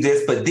believe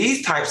this, but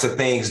these types of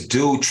things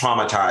do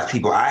traumatize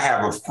people. I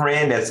have a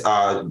friend that's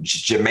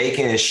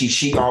Jamaican, and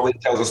she always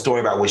tells a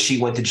story about when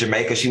she went to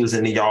Jamaica. She was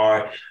in the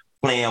yard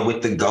playing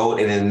with the goat,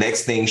 and then the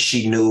next thing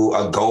she knew,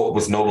 a goat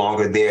was no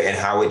longer there, and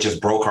how it just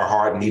broke her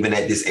heart. And even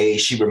at this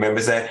age, she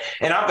remembers that.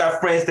 And I've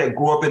got friends that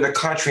grew up in the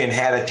country and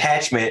had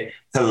attachment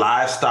to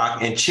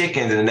livestock and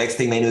chickens, and the next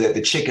thing they knew that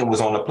the chicken was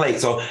on the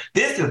plate. So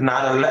this is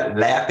not a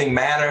laughing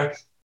matter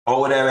or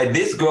whatever.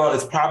 This girl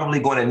is probably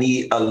going to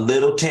need a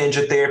little tinge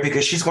of therapy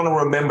because she's going to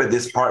remember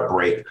this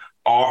heartbreak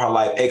all her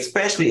life,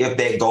 especially if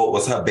that goat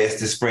was her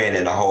bestest friend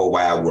in the whole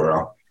wide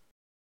world.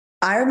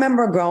 I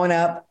remember growing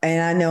up,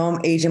 and I know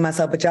I'm aging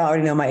myself, but y'all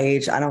already know my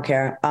age. I don't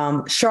care.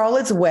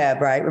 Charlotte's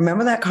Web, right?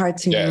 Remember that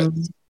cartoon? Yeah.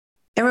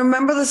 And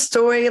remember the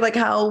story, like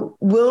how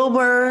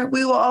Wilbur,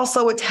 we were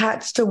also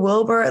attached to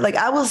Wilbur. Like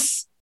I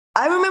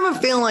remember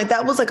feeling like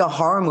that was like a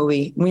horror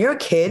movie. When you're a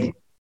kid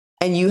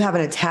and you have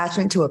an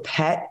attachment to a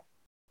pet.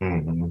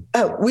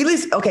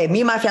 Mm-hmm.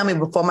 Me and my family,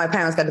 before my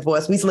parents got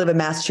divorced, we used to live in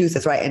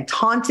Massachusetts, right? In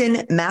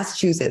Taunton,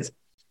 Massachusetts.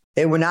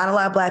 There were not a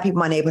lot of Black people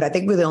in my neighborhood. I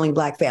think we were the only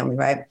Black family,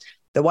 right?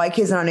 The white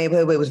kids in our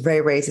neighborhood, it was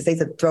very racist. They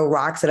used to throw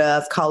rocks at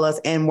us, call us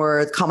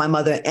N-words, call my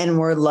mother an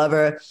N-word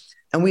lover.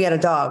 And we had a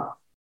dog.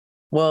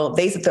 Well,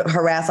 they used to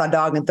harass our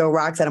dog and throw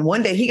rocks at him.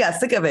 One day he got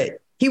sick of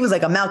it. He was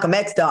like a Malcolm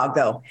X dog,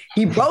 though.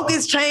 He broke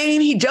his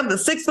chain. He jumped a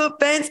 6-foot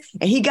fence,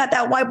 and he got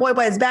that white boy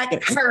by his back,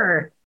 and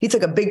he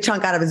took a big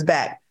chunk out of his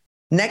back.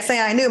 Next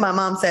thing I knew, my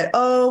mom said,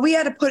 oh, we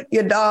had to put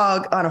your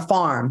dog on a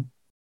farm,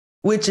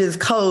 which is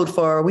code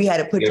for we had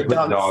to put your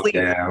dog to sleep.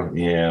 Down.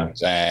 Yeah.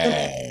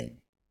 Dang.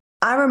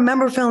 I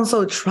remember feeling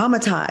so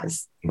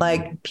traumatized.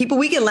 Like people,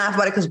 we can laugh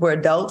about it because we're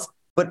adults,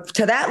 but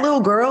to that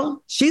little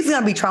girl, she's going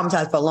to be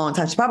traumatized for a long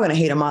time. She's probably going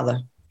to hate her mother.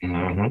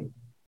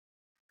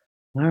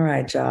 Mm-hmm. All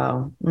right,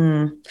 y'all.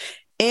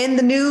 In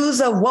the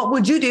news of what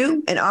would you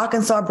do in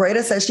Arkansas,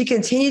 Breda says she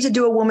continued to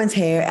do a woman's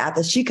hair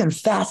after she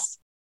confessed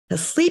to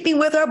sleeping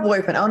with her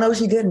boyfriend. Oh, no,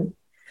 she didn't.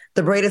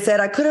 The Breda said,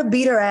 I could have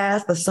beat her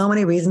ass for so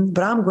many reasons,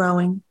 but I'm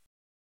growing.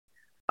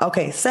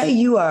 Okay, say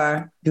you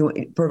are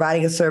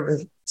providing a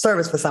service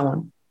for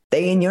someone.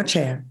 They in your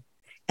chair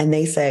and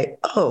they say,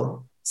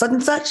 oh, such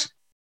and such.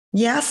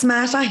 Yeah, I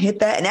smashed, I hit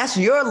that. And that's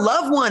your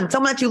loved one,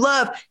 someone that you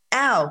love.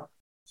 Al,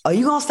 are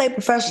you going to stay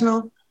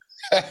professional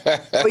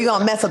or you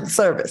going to mess up the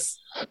service?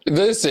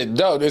 Listen,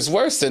 no, it's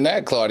worse than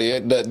that,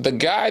 Claudia. The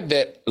guy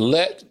that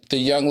let the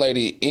young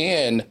lady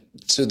in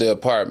to the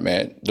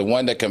apartment, the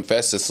one that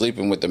confessed to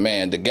sleeping with the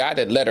man, the guy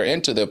that let her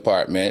into the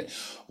apartment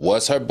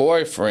was her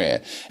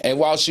boyfriend. And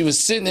while she was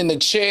sitting in the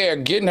chair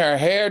getting her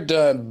hair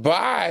done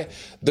by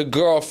the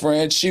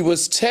girlfriend, she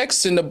was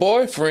texting the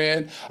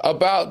boyfriend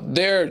about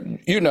their,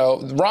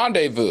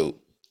 rendezvous.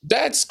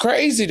 That's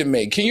crazy to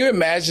me. Can you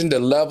imagine the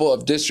level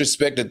of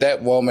disrespect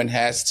that woman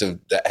has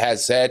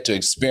had to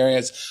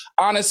experience?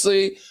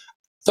 Honestly,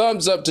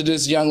 thumbs up to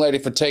this young lady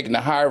for taking the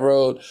high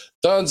road.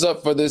 Thumbs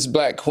up for this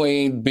black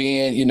queen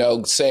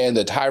being, saying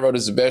that high road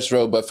is the best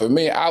road. But for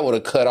me, I would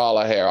have cut all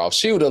her hair off.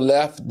 She would have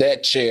left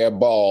that chair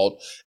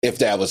bald if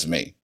that was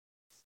me.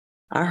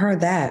 I heard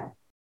that.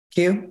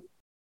 Q?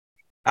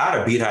 I'd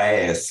have beat her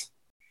ass.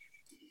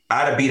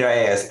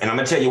 And I'm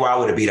going to tell you why I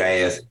would have beat her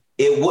ass.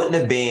 It wouldn't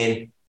have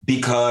been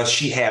because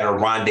she had a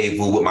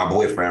rendezvous with my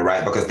boyfriend,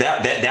 right? Because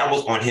that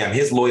was on him.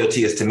 His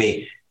loyalty is to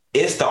me.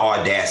 It's the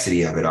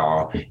audacity of it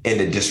all and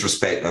the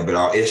disrespect of it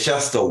all. It's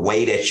just the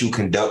way that you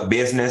conduct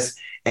business.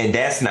 And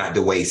that's not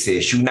the way,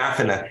 sis. You're not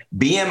gonna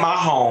be in my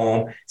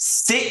home,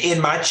 sit in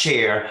my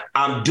chair.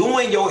 I'm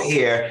doing your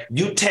hair.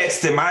 You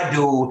texting my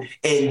dude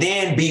and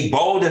then be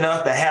bold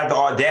enough to have the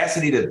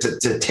audacity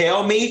to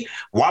tell me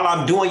while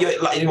I'm doing your,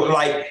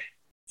 like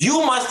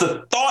you must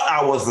have thought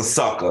I was a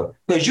sucker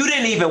because you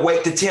didn't even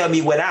wait to tell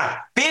me when I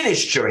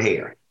finished your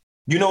hair.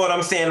 You know what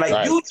I'm saying? Like,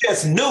 right. You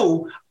just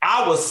knew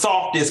I was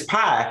soft as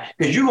pie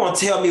because you're going to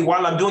tell me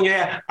while I'm doing your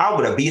hair, I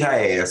would have beat her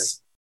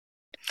ass.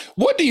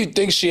 What do you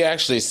think she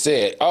actually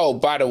said? Oh,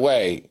 by the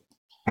way,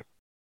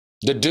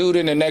 the dude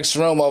in the next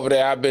room over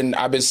there, I've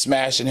been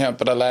smashing him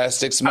for the last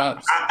 6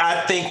 months.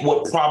 I think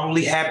what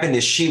probably happened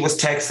is she was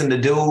texting the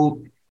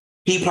dude.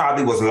 He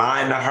probably was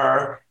lying to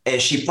her. And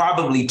she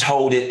probably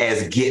told it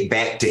as get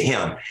back to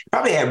him.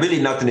 Probably had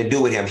really nothing to do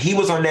with him. He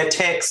was on that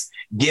text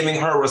giving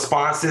her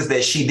responses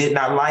that she did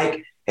not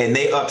like, and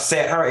they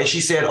upset her. And she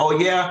said, "Oh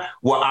yeah,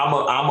 well I'm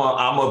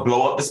a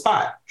blow up the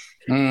spot."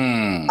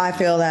 I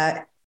feel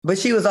that, but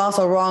she was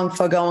also wrong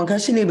for going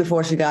because she knew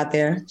before she got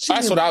there.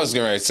 That's what I was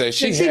going to say.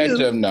 She had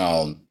to have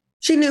known.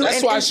 She knew.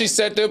 That's why she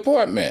set the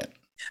appointment.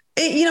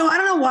 I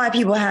don't know why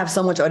people have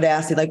so much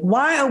audacity. Like,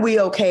 why are we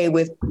okay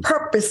with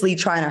purposely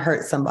trying to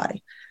hurt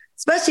somebody?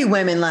 Especially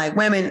women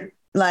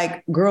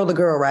like girl to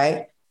girl,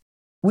 right?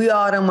 We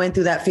all done went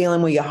through that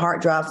feeling where your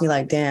heart drops and you're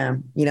like,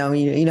 damn, you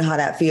know how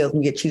that feels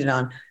when you get cheated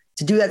on.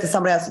 To do that to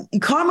somebody else,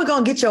 karma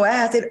gonna get your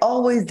ass. It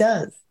always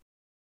does.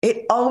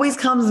 It always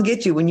comes to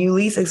get you when you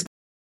least expect.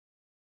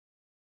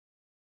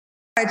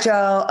 All right,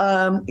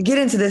 y'all, get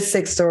into this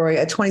sick story.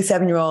 A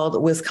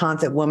 27-year-old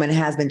Wisconsin woman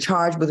has been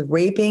charged with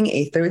raping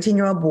a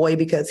 13-year-old boy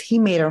because he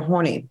made her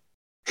horny.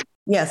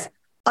 Yes,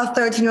 a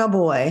 13-year-old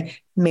boy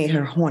made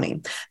her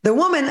horny. The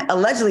woman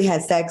allegedly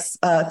had sex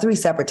 3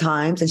 separate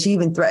times, and she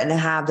even threatened to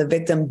have the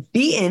victim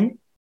beaten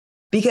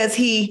because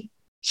he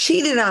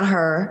cheated on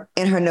her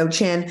in her no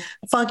chin.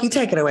 Funky,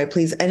 take it away,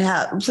 please,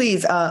 and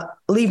please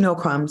leave no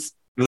crumbs.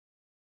 It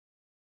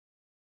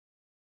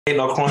ain't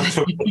no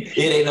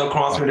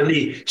crumbs for the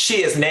league.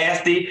 She is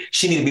nasty.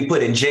 She need to be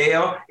put in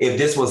jail. If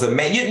this was a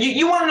man,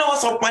 you want to know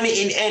what's so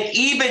funny? And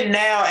even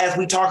now, as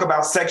we talk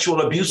about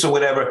sexual abuse or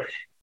whatever,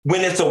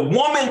 when it's a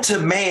woman to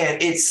man,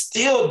 it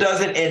still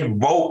doesn't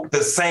invoke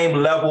the same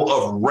level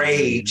of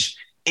rage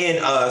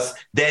in us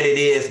that it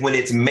is when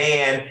it's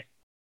man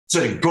to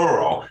the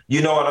girl.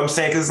 You know what I'm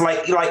saying? Because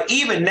like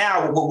even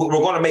now, we're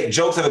going to make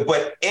jokes of it,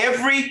 but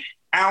every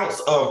ounce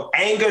of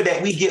anger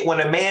that we get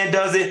when a man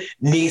does it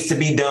needs to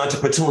be done to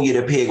Petunia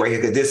the pig right here,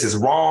 because this is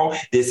wrong.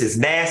 This is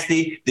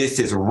nasty. This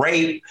is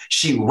rape.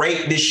 She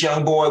raped this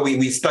young boy. We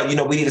need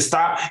to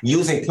stop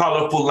using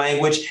colorful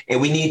language, and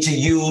we need to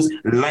use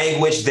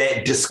language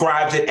that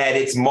describes it at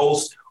its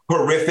most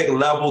horrific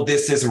level.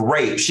 This is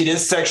rape. She didn't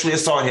sexually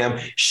assault him.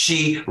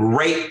 She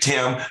raped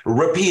him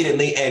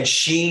repeatedly, and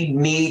she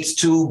needs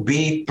to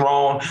be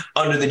thrown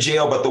under the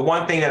jail. But the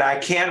one thing that I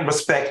can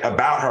respect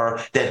about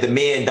her that the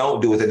men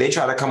don't do is that they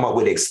try to come up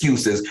with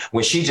excuses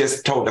when she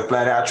just told the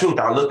flat out truth.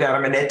 I looked at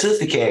him and that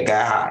Tootsie cat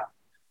got hot.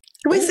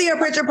 Can we see her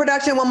picture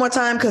production one more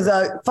time? Because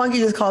Funky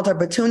just called her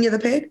Petunia the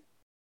pig.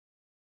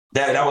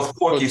 That was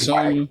Porky's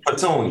wife,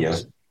 Petunia.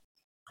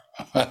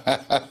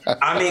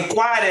 I mean,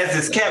 quiet as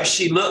it's kept,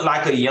 she looked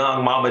like a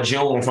young Mama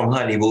June from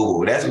Honey Boo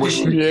Boo. That's what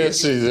she did. Yes,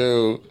 she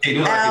do.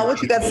 Al,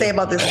 what you got to say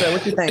about this story?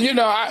 What you think? You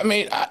know, I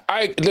mean,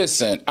 I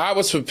listen. I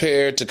was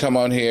prepared to come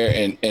on here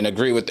and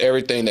agree with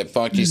everything that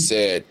Funky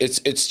said.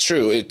 It's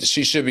true.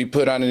 She should be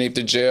put underneath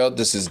the jail.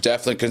 This is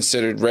definitely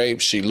considered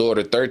rape. She lured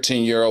a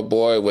 13-year-old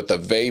boy with a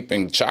vape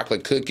and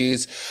chocolate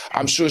cookies.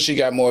 I'm sure she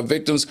got more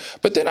victims.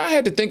 But then I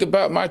had to think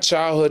about my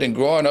childhood and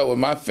growing up with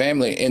my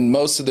family, and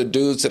most of the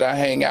dudes that I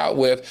hang out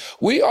with,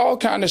 we all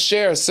kind of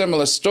share a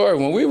similar story.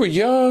 When we were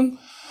young,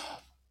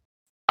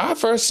 our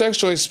first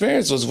sexual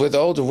experience was with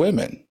older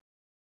women.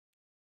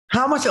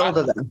 How much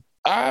older than?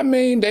 I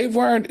mean, they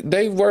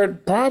were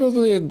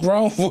probably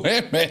grown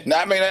women.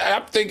 I mean,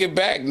 I'm thinking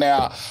back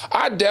now.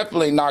 I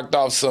definitely knocked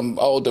off some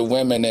older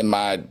women in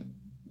my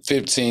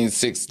 16,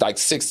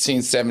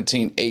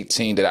 17,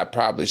 18 that I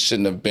probably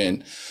shouldn't have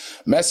been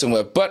messing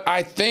with. But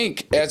I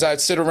think as I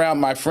sit around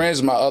my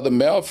friends, my other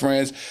male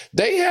friends,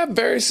 they have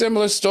very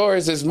similar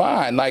stories as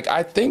mine. Like,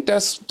 I think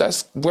that's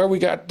where we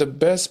got the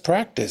best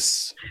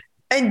practice.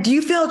 And do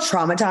you feel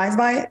traumatized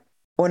by it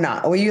or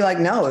not? Or were you like,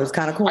 no, it was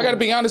kind of cool? I got to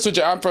be honest with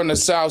you. I'm from the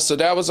South, so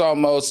that was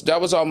almost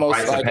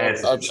like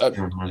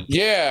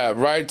yeah,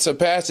 rites of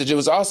passage. It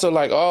was also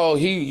like, oh,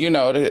 he, you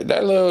know,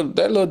 that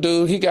little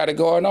dude, he got it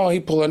going on. He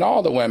pulling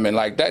all the women,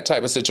 like that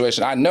type of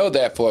situation. I know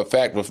that for a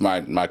fact with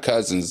my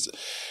cousins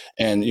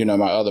and, you know,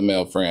 my other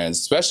male friends,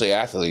 especially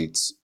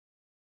athletes.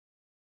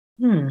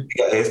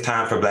 It's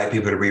time for Black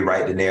people to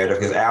rewrite the narrative,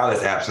 because Al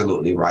is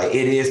absolutely right.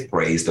 It is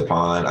praised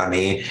upon. I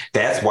mean,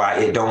 that's why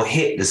it don't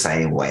hit the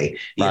same way.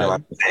 You know what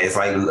I'm saying? It's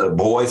like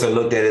boys are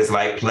looked at as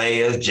like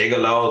players,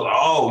 gigolos.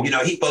 Oh, you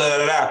know, he blah,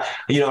 blah, blah.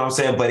 You know what I'm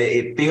saying? But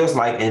it feels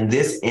like in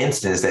this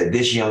instance that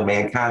this young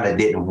man kind of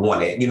didn't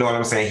want it. You know what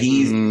I'm saying?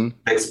 He's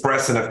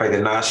expressing the fact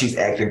that now she's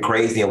acting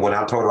crazy, and when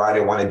I told her I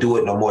didn't want to do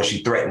it no more,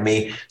 she threatened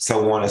me,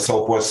 so on and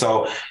so forth.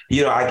 So,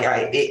 you know,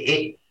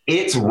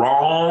 it's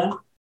wrong.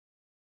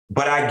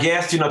 But I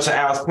guess, you know, to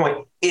Al's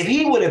point, if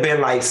he would have been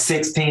like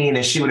 16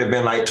 and she would have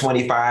been like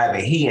 25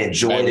 and he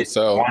enjoyed it,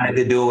 wanted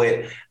to do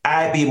it,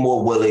 I'd be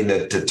more willing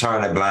to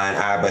turn a blind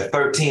eye. But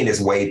 13 is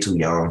way too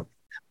young.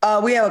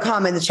 We have a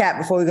comment in the chat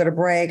before we go to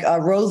break.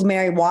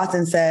 Rosemary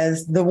Watson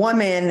says the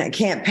woman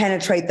can't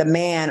penetrate the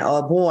man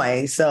or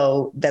boy,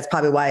 so that's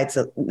probably why it's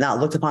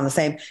not looked upon the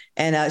same.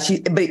 And she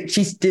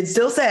did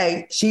still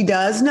say she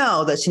does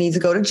know that she needs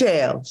to go to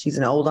jail. She's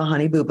an older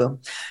honey boo boo.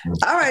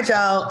 All right,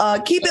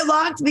 y'all, keep it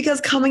locked, because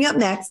coming up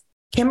next,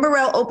 Kim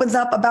Burrell opens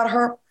up about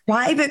her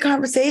private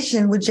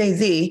conversation with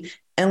Jay-Z,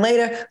 and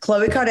later,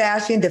 Khloe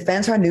Kardashian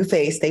defends her new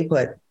face. Stay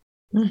put.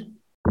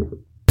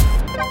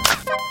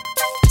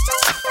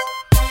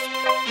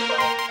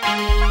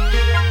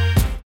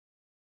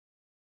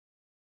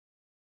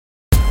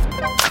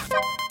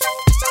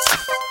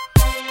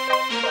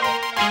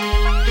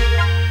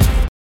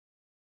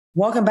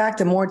 Welcome back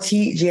to more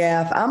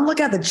TGF. I'm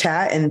looking at the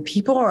chat and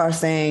people are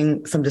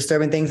saying some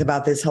disturbing things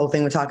about this whole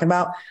thing we're talking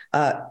about.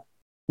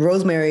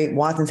 Rosemary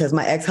Watson says,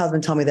 my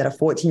ex-husband told me that a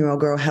 14-year-old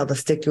girl held a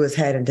stick to his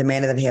head and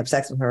demanded that he have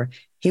sex with her.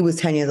 He was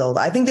 10 years old.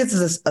 I think this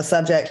is a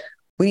subject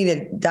we need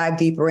to dive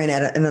deeper in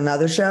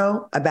another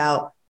show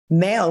about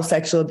male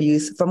sexual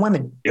abuse from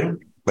women. Yeah,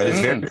 but it's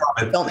very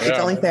common. It's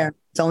only fair.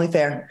 It's only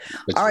fair.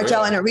 All right,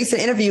 y'all. In a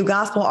recent interview,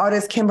 gospel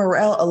artist Kim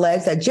Burrell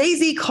alleged that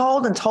Jay-Z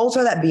called and told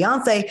her that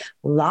Beyonce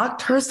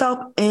locked herself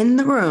in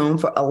the room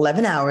for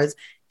 11 hours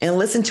and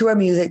listened to her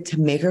music to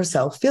make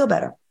herself feel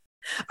better.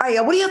 All right,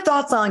 y'all. What are your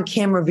thoughts on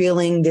Kim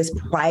revealing this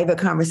private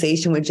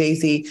conversation with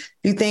Jay-Z?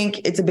 Do you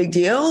think it's a big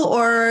deal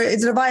or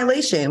is it a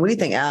violation? What do you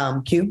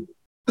think, Q?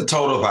 A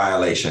total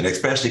violation,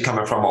 especially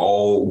coming from an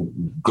old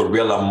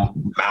gorilla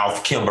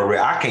mouth Kim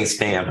Burrell. I can't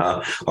stand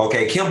her.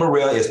 Okay, Kim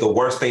Burrell is the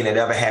worst thing that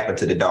ever happened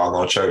to the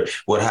doggone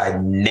church with her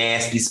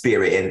nasty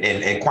spirit.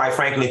 And quite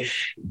frankly,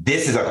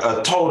 this is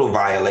a total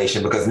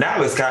violation, because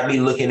now it's got me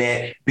looking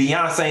at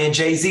Beyonce and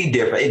Jay-Z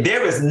different.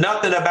 There is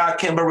nothing about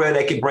Kim Burrell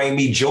that can bring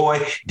me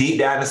joy deep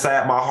down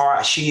inside my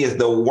heart. She is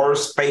the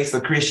worst face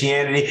of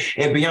Christianity.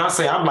 And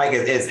Beyonce, I'm like,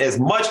 as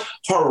much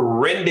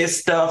horrendous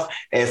stuff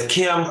as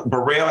Kim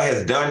Burrell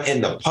has done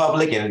in the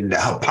public and the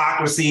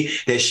hypocrisy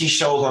that she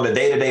shows on a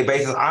day-to-day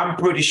basis, I'm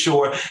pretty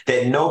sure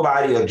that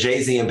nobody of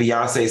Jay-Z and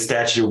Beyonce's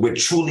stature would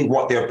truly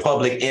want their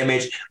public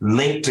image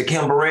linked to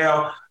Kim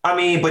Burrell. I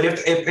mean, but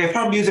if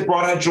her music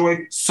brought her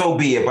joy, so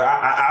be it. But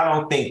I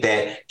don't think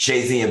that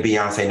Jay-Z and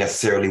Beyonce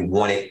necessarily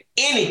wanted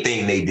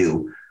anything they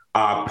do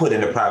put in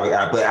the private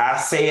eye. But I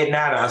say it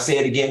now, and I say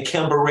it again,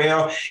 Kim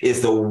Burrell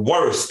is the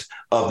worst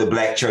of the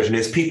Black church. And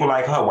there's people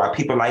like her, why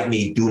people like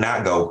me do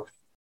not go.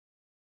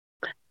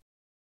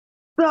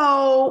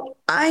 So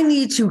I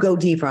need to go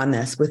deeper on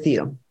this with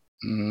you,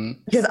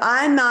 because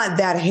I'm not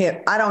that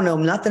hip. I don't know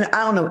nothing.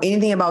 I don't know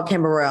anything about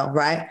Kim Burrell,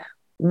 right?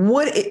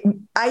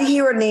 I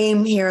hear her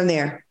name here and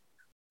there.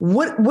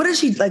 What is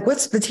she like?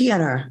 What's the tea on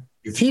her?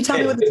 Can you tell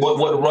me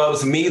what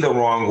rubs me the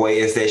wrong way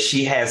is that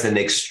she has an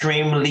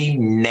extremely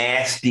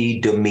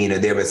nasty demeanor.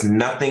 There is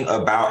nothing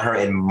about her,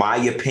 in my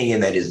opinion,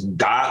 that is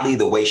godly.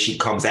 The way she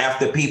comes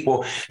after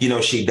people,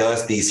 she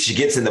does these. She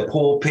gets in the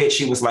pulpit.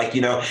 She was like,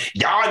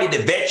 y'all need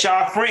to vet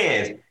y'all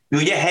friends.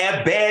 Do you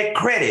have bad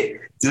credit?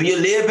 Do you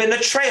live in a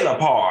trailer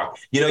park?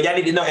 Y'all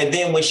need to know. And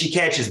then when she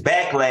catches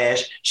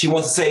backlash, she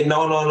wants to say,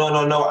 no,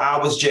 I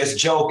was just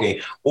joking.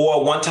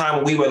 Or one time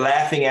when we were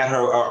laughing at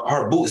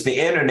her boots, the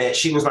internet,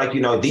 she was like,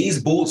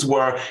 these boots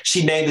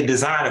she named the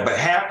designer, but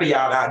half of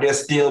y'all out there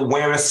still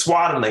wearing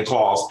swaddling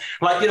cloths.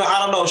 Like, I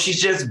don't know. She's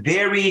just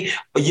very,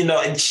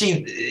 and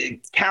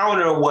she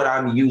counter what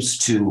I'm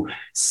used to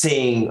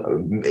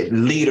seeing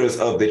leaders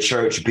of the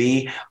church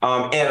be.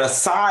 And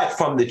aside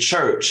from the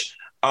church,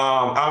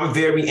 I'm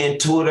very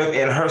intuitive,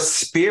 and her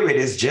spirit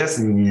is just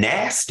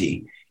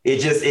nasty. It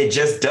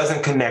just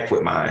doesn't connect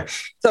with mine.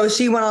 So is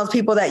she one of those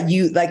people that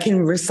you can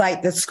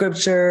recite the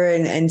scripture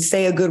and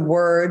say a good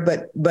word,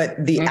 but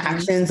the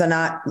actions are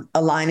not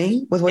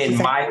aligning with what you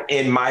say?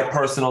 In my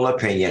personal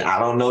opinion, I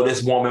don't know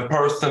this woman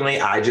personally.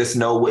 I just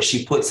know what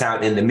she puts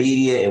out in the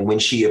media and when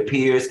she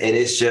appears, and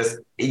it's just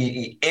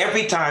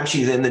every time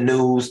she's in the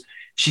news,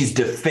 she's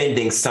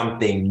defending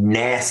something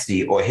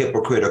nasty or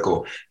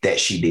hypocritical that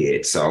she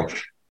did. So.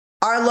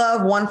 Our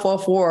love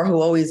 144,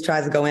 who always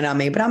tries to go in on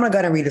me, but I'm going to go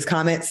ahead and read his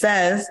comment,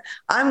 says,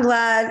 I'm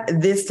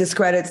glad this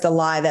discredits the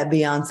lie that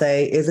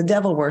Beyonce is a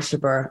devil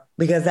worshiper,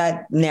 because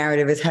that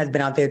narrative has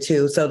been out there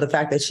too. So the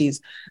fact that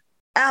she's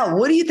out,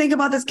 what do you think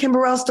about this Kim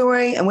Burrell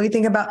story? And what do you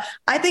think about,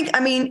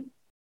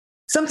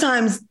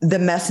 sometimes the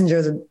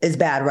messenger is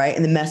bad, right?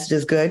 And the message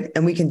is good.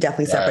 And we can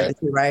definitely separate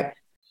the two, right?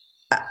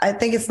 I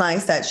think it's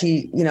nice that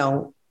she,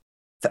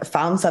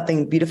 found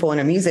something beautiful in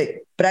her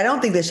music, but I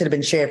don't think this should have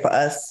been shared for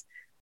us.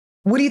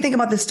 What do you think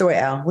about this story,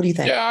 Al? What do you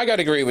think? Yeah, I got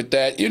to agree with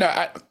that.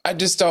 I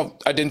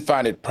didn't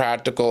find it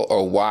practical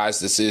or wise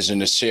decision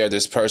to share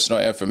this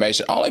personal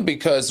information, only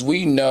because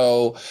we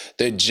know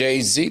that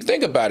Jay-Z,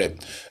 think about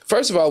it.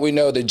 First of all, we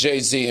know that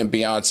Jay-Z and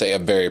Beyonce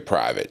are very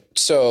private.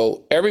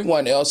 So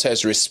everyone else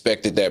has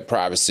respected that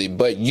privacy,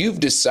 but you've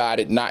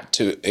decided not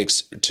to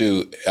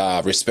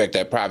respect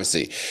that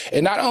privacy.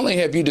 And not only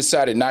have you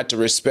decided not to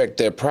respect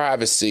their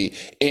privacy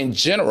in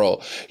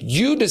general,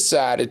 you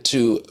decided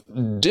to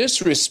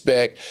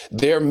disrespect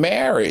their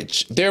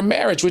marriage,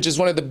 which is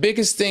one of the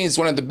biggest things,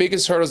 one of the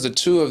biggest hurdles the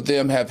two of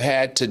them have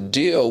had to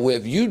deal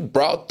with. You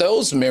brought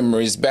those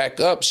memories back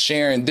up,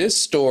 sharing this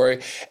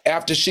story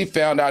after she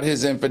found out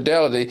his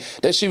infidelity,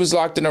 that she was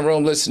locked in a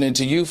room listening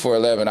to you for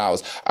 11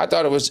 hours. I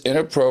thought it was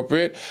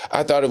inappropriate.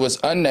 I thought it was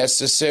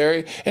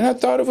unnecessary. And I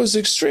thought it was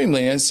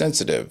extremely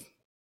insensitive.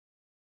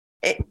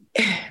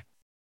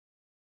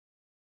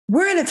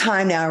 We're in a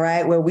time now,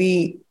 right, where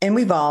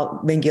we've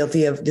all been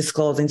guilty of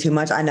disclosing too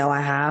much. I know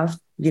I have,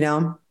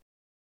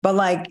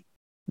 but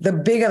the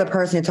bigger the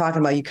person you're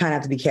talking about, you kind of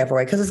have to be careful,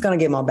 right? Because it's going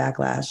to get more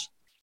backlash.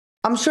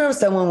 I'm sure if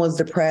someone was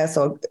depressed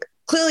or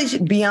clearly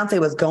Beyonce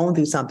was going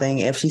through something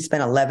if she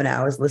spent 11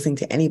 hours listening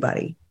to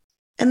anybody.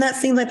 And that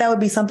seems like that would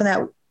be something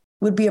that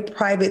would be a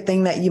private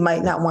thing that you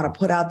might not want to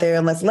put out there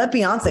unless let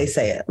Beyonce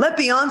say it. Let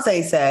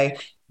Beyonce say,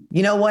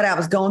 you know what, I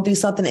was going through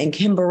something and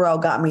Kim Burrell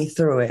got me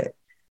through it.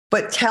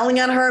 But telling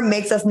on her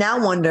makes us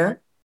now wonder,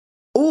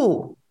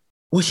 ooh,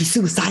 was she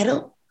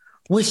suicidal?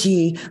 Was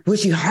she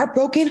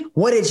heartbroken?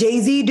 What did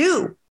Jay-Z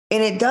do?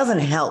 And it doesn't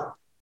help.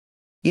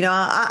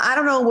 I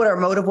don't know what her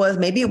motive was.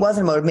 Maybe it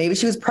wasn't a motive. Maybe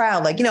she was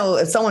proud.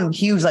 If someone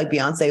huge like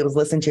Beyonce was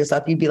listening to your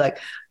stuff, you'd be like,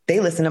 they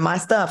listen to my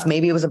stuff.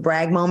 Maybe it was a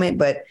brag moment,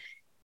 but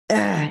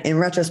in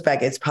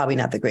retrospect, it's probably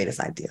not the greatest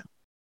idea.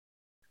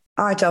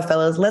 All right, y'all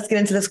fellas, let's get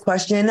into this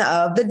question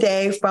of the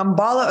day from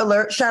Baller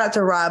Alert. Shout out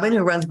to Robin,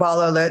 who runs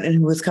Baller Alert and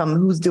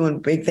who's doing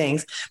big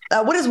things.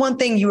 What is one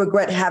thing you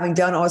regret having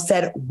done or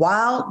said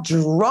while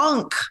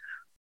drunk?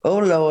 Oh,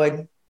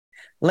 Lord.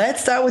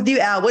 Let's start with you,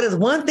 Al. What is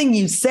one thing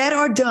you said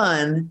or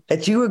done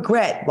that you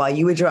regret while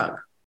you were drunk?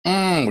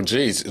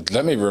 Geez,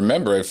 let me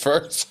remember it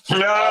first.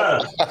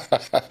 Yeah.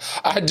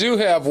 I do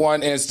have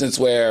one instance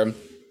where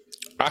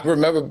I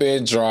remember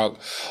being drunk,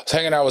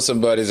 hanging out with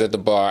some buddies at the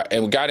bar,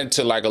 and we got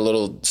into a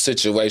little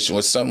situation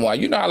with someone.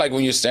 You know how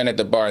when you're standing at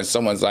the bar and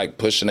someone's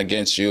pushing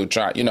against you,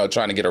 trying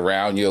to get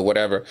around you or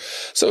whatever.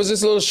 So it was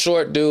this little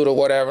short dude or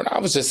whatever. And I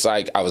was just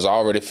I was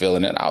already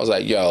feeling it. I was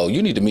like, yo,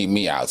 you need to meet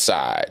me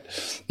outside.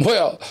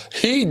 Well,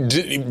 he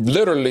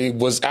literally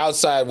was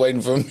outside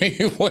waiting for me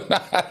when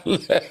I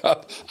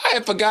left. I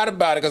had forgot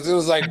about it because it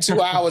was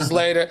 2 hours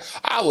later.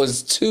 I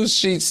was 2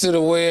 sheets to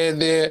the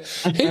wind there.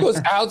 He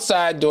was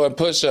outside doing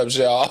push-ups,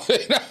 y'all.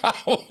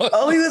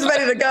 Oh, he was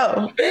ready to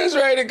go. He was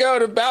ready to go.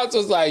 The bouncer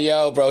was like,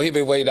 yo, bro, he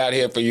been waiting out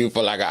here for you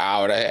for an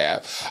hour and a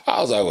half. I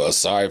was like, well,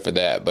 sorry for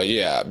that. But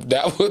yeah,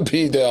 that would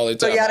be the only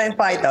time. So y'all didn't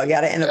fight, though?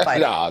 Y'all didn't end up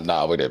fighting?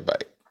 No, we didn't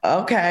fight.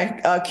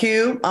 Okay.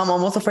 Q, I'm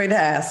almost afraid to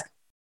ask.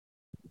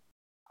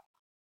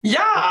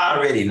 Y'all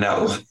already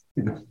know.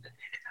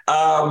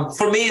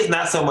 For me, it's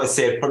not so much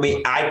said. For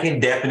me, I can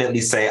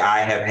definitely say I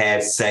have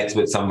had sex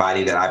with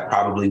somebody that I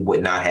probably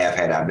would not have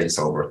had I been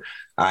sober.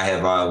 I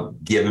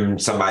have given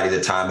somebody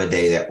the time of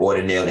day that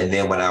ordinary, and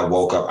then when I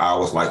woke up, I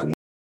was like,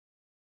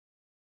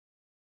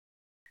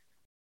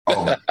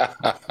 "Oh,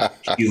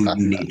 you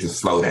need to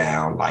slow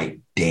down." Like,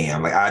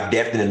 damn. Like, I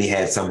definitely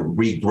had some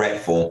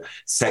regretful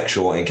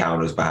sexual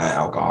encounters behind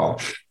alcohol.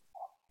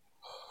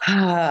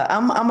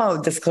 I'm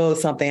gonna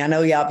disclose something. I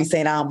know y'all be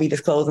saying I don't be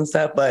disclosing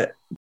stuff, but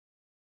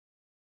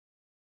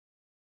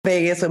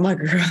Vegas with my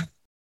girl,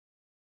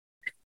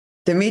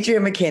 Demetria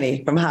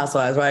McKinney from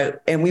Housewives, right?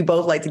 And we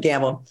both like to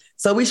gamble.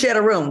 So we shared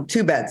a room,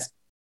 2 beds.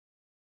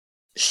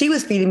 She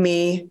was feeding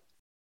me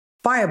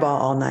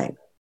Fireball all night.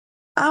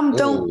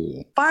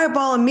 Don't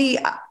Fireball and me,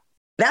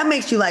 that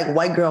makes you like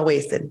white girl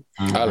wasted.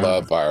 I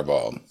love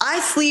Fireball.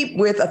 I sleep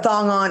with a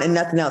thong on and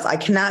nothing else. I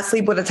cannot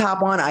sleep with a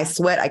top on. I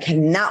sweat. I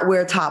cannot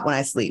wear a top when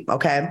I sleep,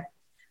 okay?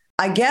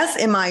 I guess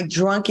in my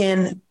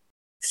drunken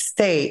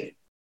state,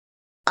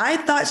 I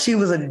thought she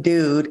was a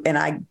dude, and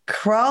I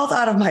crawled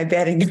out of my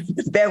bed and got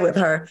in bed with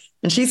her.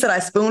 And she said I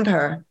spooned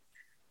her.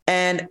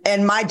 And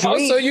my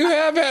dream. Oh, so you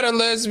have had a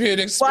lesbian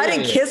experience. Well, I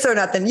didn't kiss her or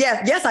nothing.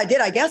 Yes, I did.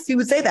 I guess you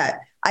would say that.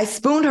 I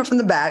spooned her from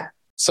the back.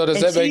 So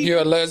does that make you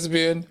a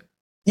lesbian?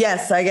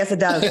 Yes, I guess it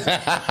does. It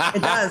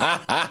does.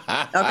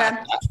 Okay,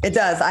 it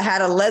does. I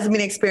had a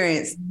lesbian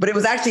experience, but it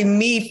was actually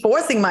me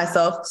forcing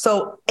myself.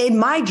 So in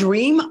my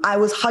dream, I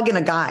was hugging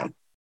a guy.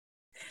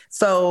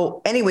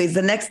 So anyways,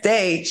 the next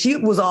day she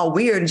was all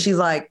weird and she's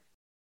like,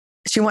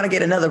 she want to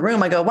get another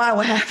room. I go, wow,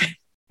 what happened?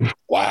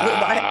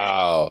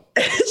 Wow.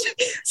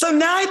 So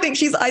now I think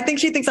she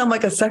thinks I'm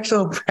like a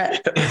sexual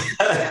predator.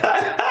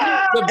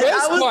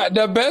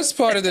 The best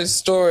part of this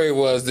story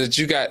was that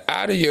you got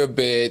out of your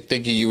bed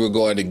thinking you were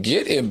going to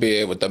get in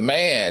bed with a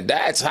man.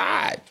 That's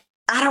hot.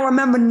 I don't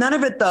remember none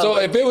of it though. So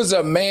if it was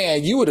a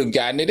man, you would have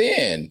gotten it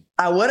in.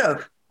 I would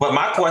have. But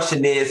my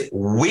question is,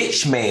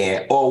 which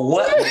man or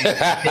what man?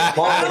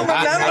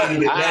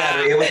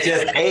 It was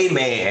just a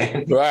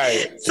man.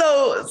 Right.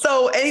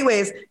 So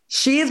anyways,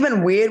 she has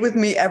been weird with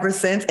me ever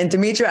since. And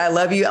Demetria, I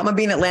love you. I'm gonna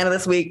be in Atlanta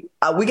this week.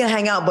 We can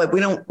hang out, but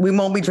we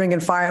won't be drinking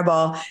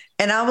Fireball.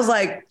 And I was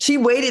like, she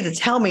waited to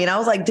tell me. And I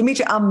was like,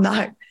 Demetria, I'm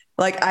not,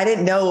 like, I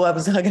didn't know I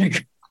was hugging a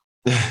girl.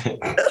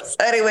 So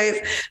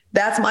anyways,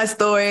 that's my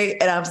story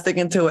and I'm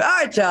sticking to it. All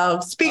right,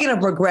 y'all. Speaking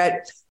of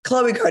regret,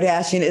 Khloe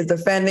Kardashian is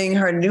defending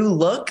her new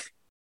look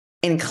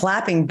and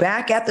clapping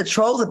back at the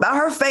trolls about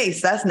her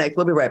face. That's next.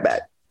 We'll be right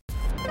back.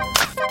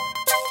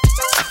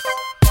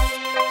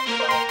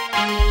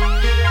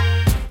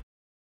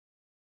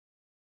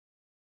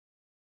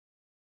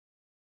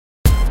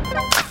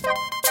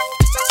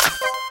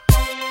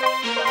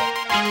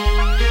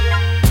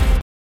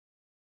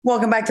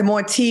 Welcome back to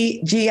more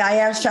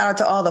TGIF. Shout out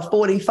to all the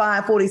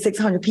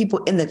 4,600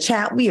 people in the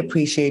chat. We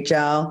appreciate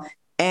y'all.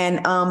 And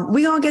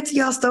we gonna get to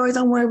y'all stories.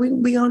 Don't worry,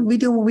 we doing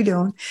what we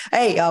doing.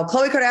 Hey,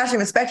 Khloe Kardashian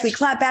respectfully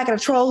clapped back at a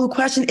troll who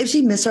questioned if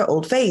she missed her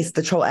old face.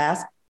 The troll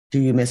asked, "Do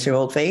you miss your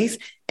old face?"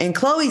 And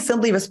Khloe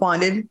simply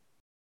responded,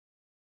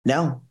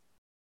 "No."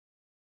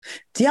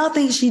 Do y'all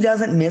think she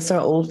doesn't miss her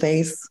old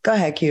face? Go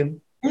ahead, Q.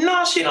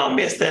 No, she don't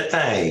miss that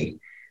thing.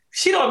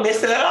 She don't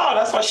miss it at all.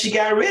 That's why she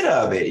got rid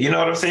of it. You know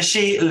what I'm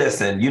saying?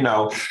 Listen, you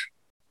know,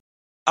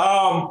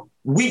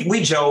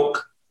 we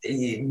joke.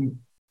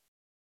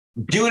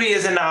 Beauty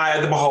is in the eye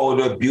of the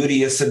beholder.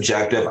 Beauty is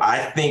subjective.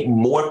 I think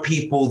more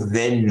people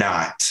than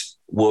not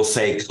will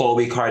say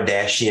Khloe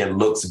Kardashian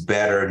looks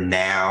better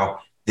now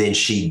than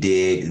she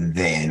did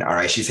then. All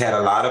right. She's had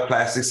a lot of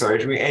plastic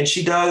surgery and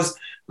she does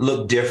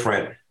look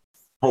different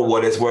for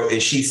what it's worth.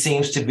 And she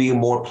seems to be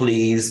more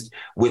pleased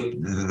with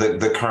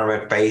the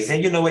current face.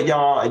 And you know what,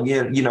 y'all,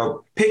 you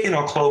know, picking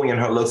on Khloe and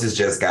her looks has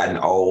just gotten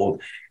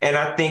old. And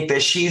I think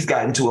that she's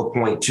gotten to a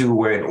point too,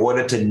 where in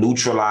order to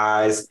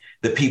neutralize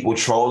the people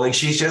trolling,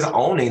 she's just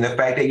owning the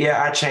fact that,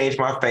 yeah, I changed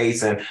my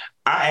face. And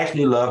I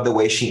actually love the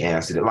way she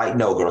answered it. Like,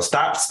 no, girl,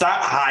 stop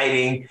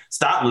hiding,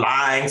 stop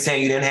lying,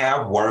 saying you didn't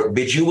have work.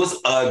 Bitch, you was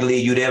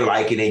ugly, you didn't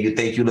like it, and you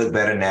think you look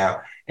better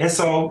now. And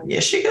so, yeah,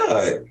 she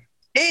good.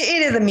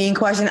 It is a mean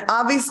question.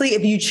 Obviously,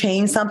 if you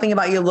change something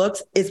about your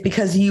looks, it's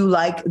because you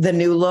like the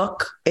new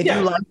look. If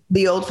you like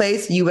the old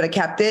face, you would have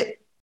kept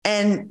it.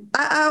 And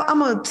I'm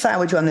going to side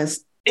with you on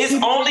this. It's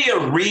only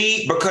a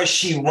read because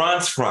she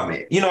runs from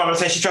it. You know what I'm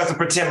saying? She tries to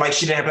pretend like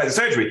she didn't have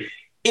plastic surgery.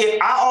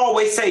 If I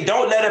always say,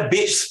 don't let a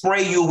bitch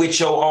spray you with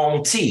your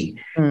own tea.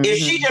 Mm-hmm. If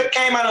she just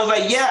came out and was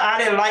like, yeah, I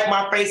didn't like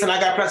my face and I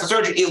got plastic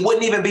surgery, it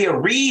wouldn't even be a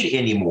read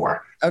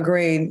anymore.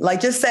 Agreed.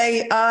 Like, just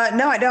say,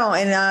 no, I don't.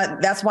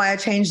 And that's why I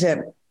changed it.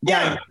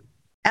 Yeah.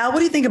 Al, what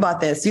do you think about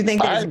this? Do you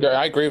think I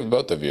agree with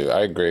both of you. I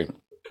agree.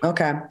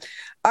 Okay. All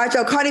right,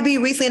 y'all. Cardi B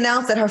recently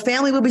announced that her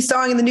family will be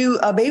starring in the new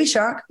Baby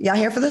Shark. Y'all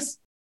here for this?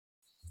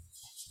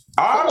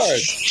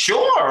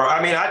 Sure.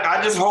 I mean,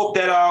 I just hope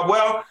that, I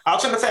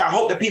was going to say, I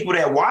hope the people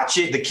that watch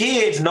it, the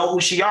kids know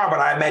who she are, but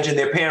I imagine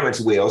their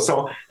parents will.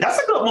 So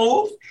that's a good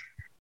move.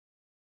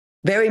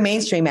 Very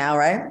mainstream now,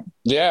 right?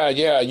 Yeah.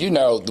 You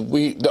know,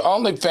 the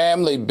only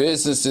family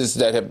businesses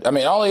that have,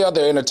 only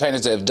other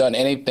entertainers that have done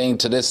anything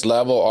to this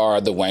level are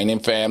the Wayne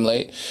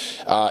family,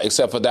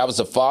 except for that was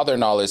the father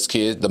and all his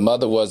kids. The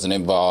mother wasn't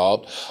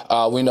involved.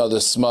 We know the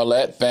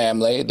Smollett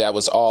family, that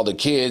was all the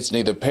kids.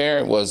 Neither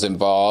parent was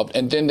involved.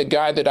 And then the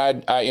guy that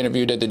I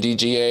interviewed at the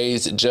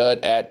DGA's,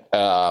 Judd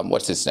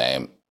what's his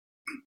name?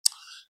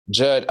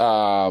 Judd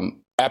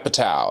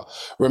Apatow.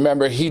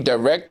 Remember, he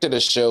directed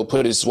a show,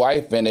 put his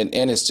wife in it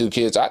and his two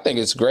kids. I think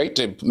it's great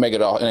to make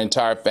it an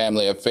entire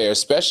family affair,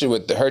 especially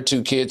with her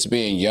two kids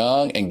being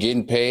young and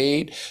getting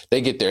paid.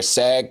 They get their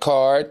SAG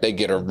card, they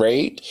get a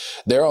rate.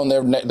 They're on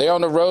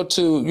the road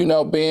to, you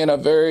know, being a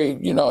very,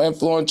 you know,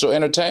 influential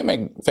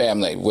entertainment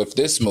family with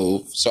this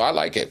move. So I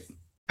like it.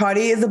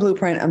 Cardi is the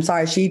blueprint. I'm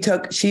sorry.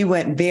 She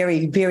went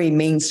very, very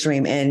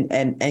mainstream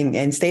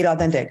and stayed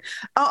authentic.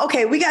 Oh,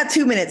 okay. We got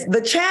 2 minutes.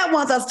 The chat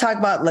wants us to talk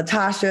about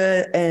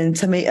Latasha and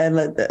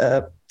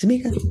Tamika.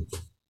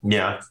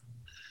 Yeah.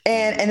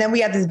 And then we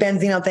have this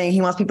Benzino thing.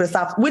 He wants people to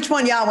stop. Which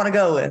one y'all want to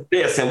go with?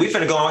 Listen, we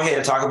finna go ahead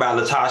and talk about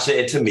Latasha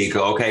and Tamika,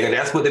 okay?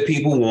 That's what the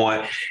people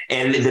want.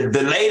 And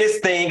the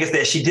latest thing is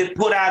that she did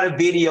put out a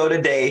video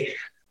today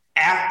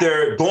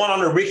after going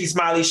on the Ricky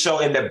Smiley show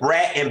and the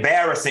brat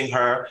embarrassing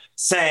her,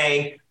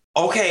 saying,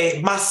 okay,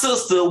 my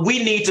sister,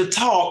 we need to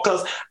talk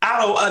because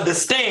I don't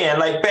understand.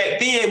 Like back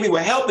then we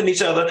were helping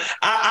each other.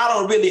 I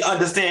don't really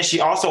understand. She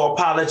also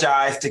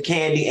apologized to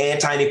Candy and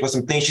Tiny for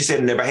some things she said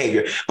in their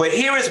behavior. But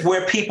here is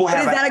where people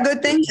have— Is that a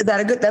good thing?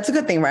 That's a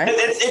good thing, right?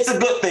 It's a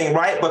good thing,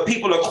 right? But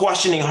people are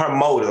questioning her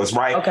motives,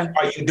 right? Okay.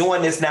 Are you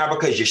doing this now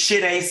because your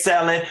shit ain't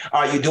selling?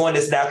 Are you doing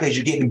this now because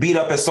you're getting beat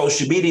up in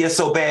social media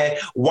so bad?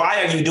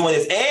 Why are you doing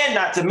this? And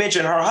not to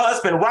mention her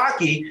husband,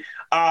 Rocky,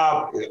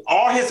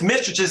 all his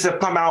mistresses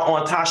have come out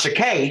on Tasha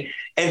K.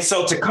 And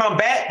so to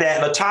combat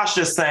that,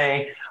 Latasha's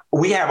saying,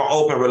 we have an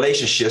open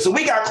relationship. So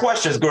we got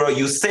questions, girl.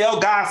 You sell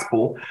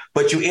gospel,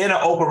 but you're in an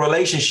open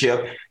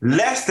relationship.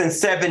 Less than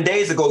 7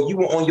 days ago, you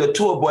were on your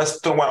tour bus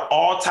throwing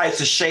all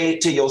types of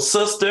shade to your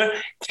sister,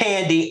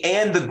 Candy,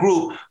 and the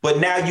group. But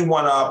now you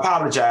want to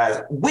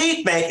apologize.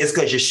 We think it's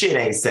because your shit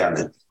ain't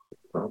selling.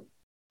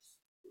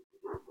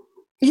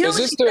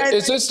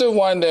 Is this the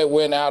one that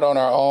went out on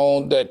her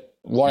own that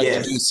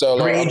wanted to do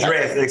solo? Green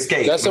dress,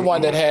 escape. That's the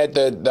one that had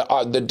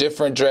the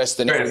different dress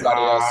than everybody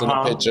else in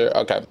the picture.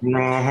 Okay.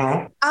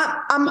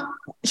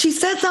 She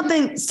said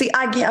something. See,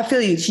 I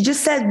feel you. She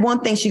just said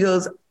one thing. She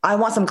goes, I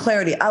want some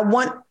clarity.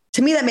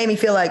 To me, that made me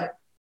feel like,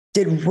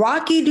 did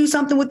Rocky do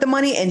something with the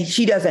money and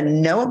she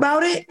doesn't know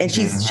about it? And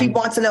she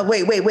wants to know,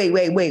 wait.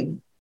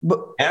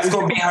 That's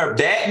going to be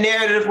that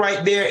narrative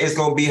right there is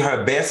going to be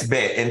her best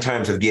bet in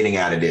terms of getting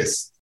out of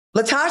this.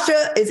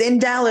 Latasha is in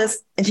Dallas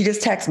and she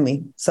just texted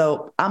me.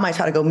 So I might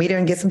try to go meet her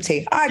and get some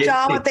tea. All right, y'all.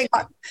 I want to thank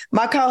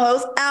my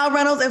co-hosts, Al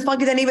Reynolds and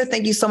Funky Geneva.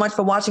 Thank you so much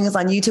for watching us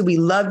on YouTube. We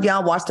love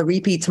y'all. Watch the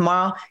repeat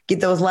tomorrow. Get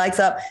those likes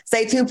up.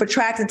 Stay tuned for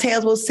Tracks and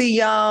Tales. We'll see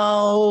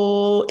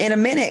y'all in a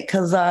minute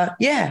because,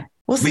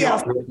 we'll see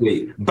y'all.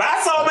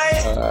 Bye,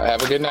 soulmate.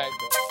 Have a good night.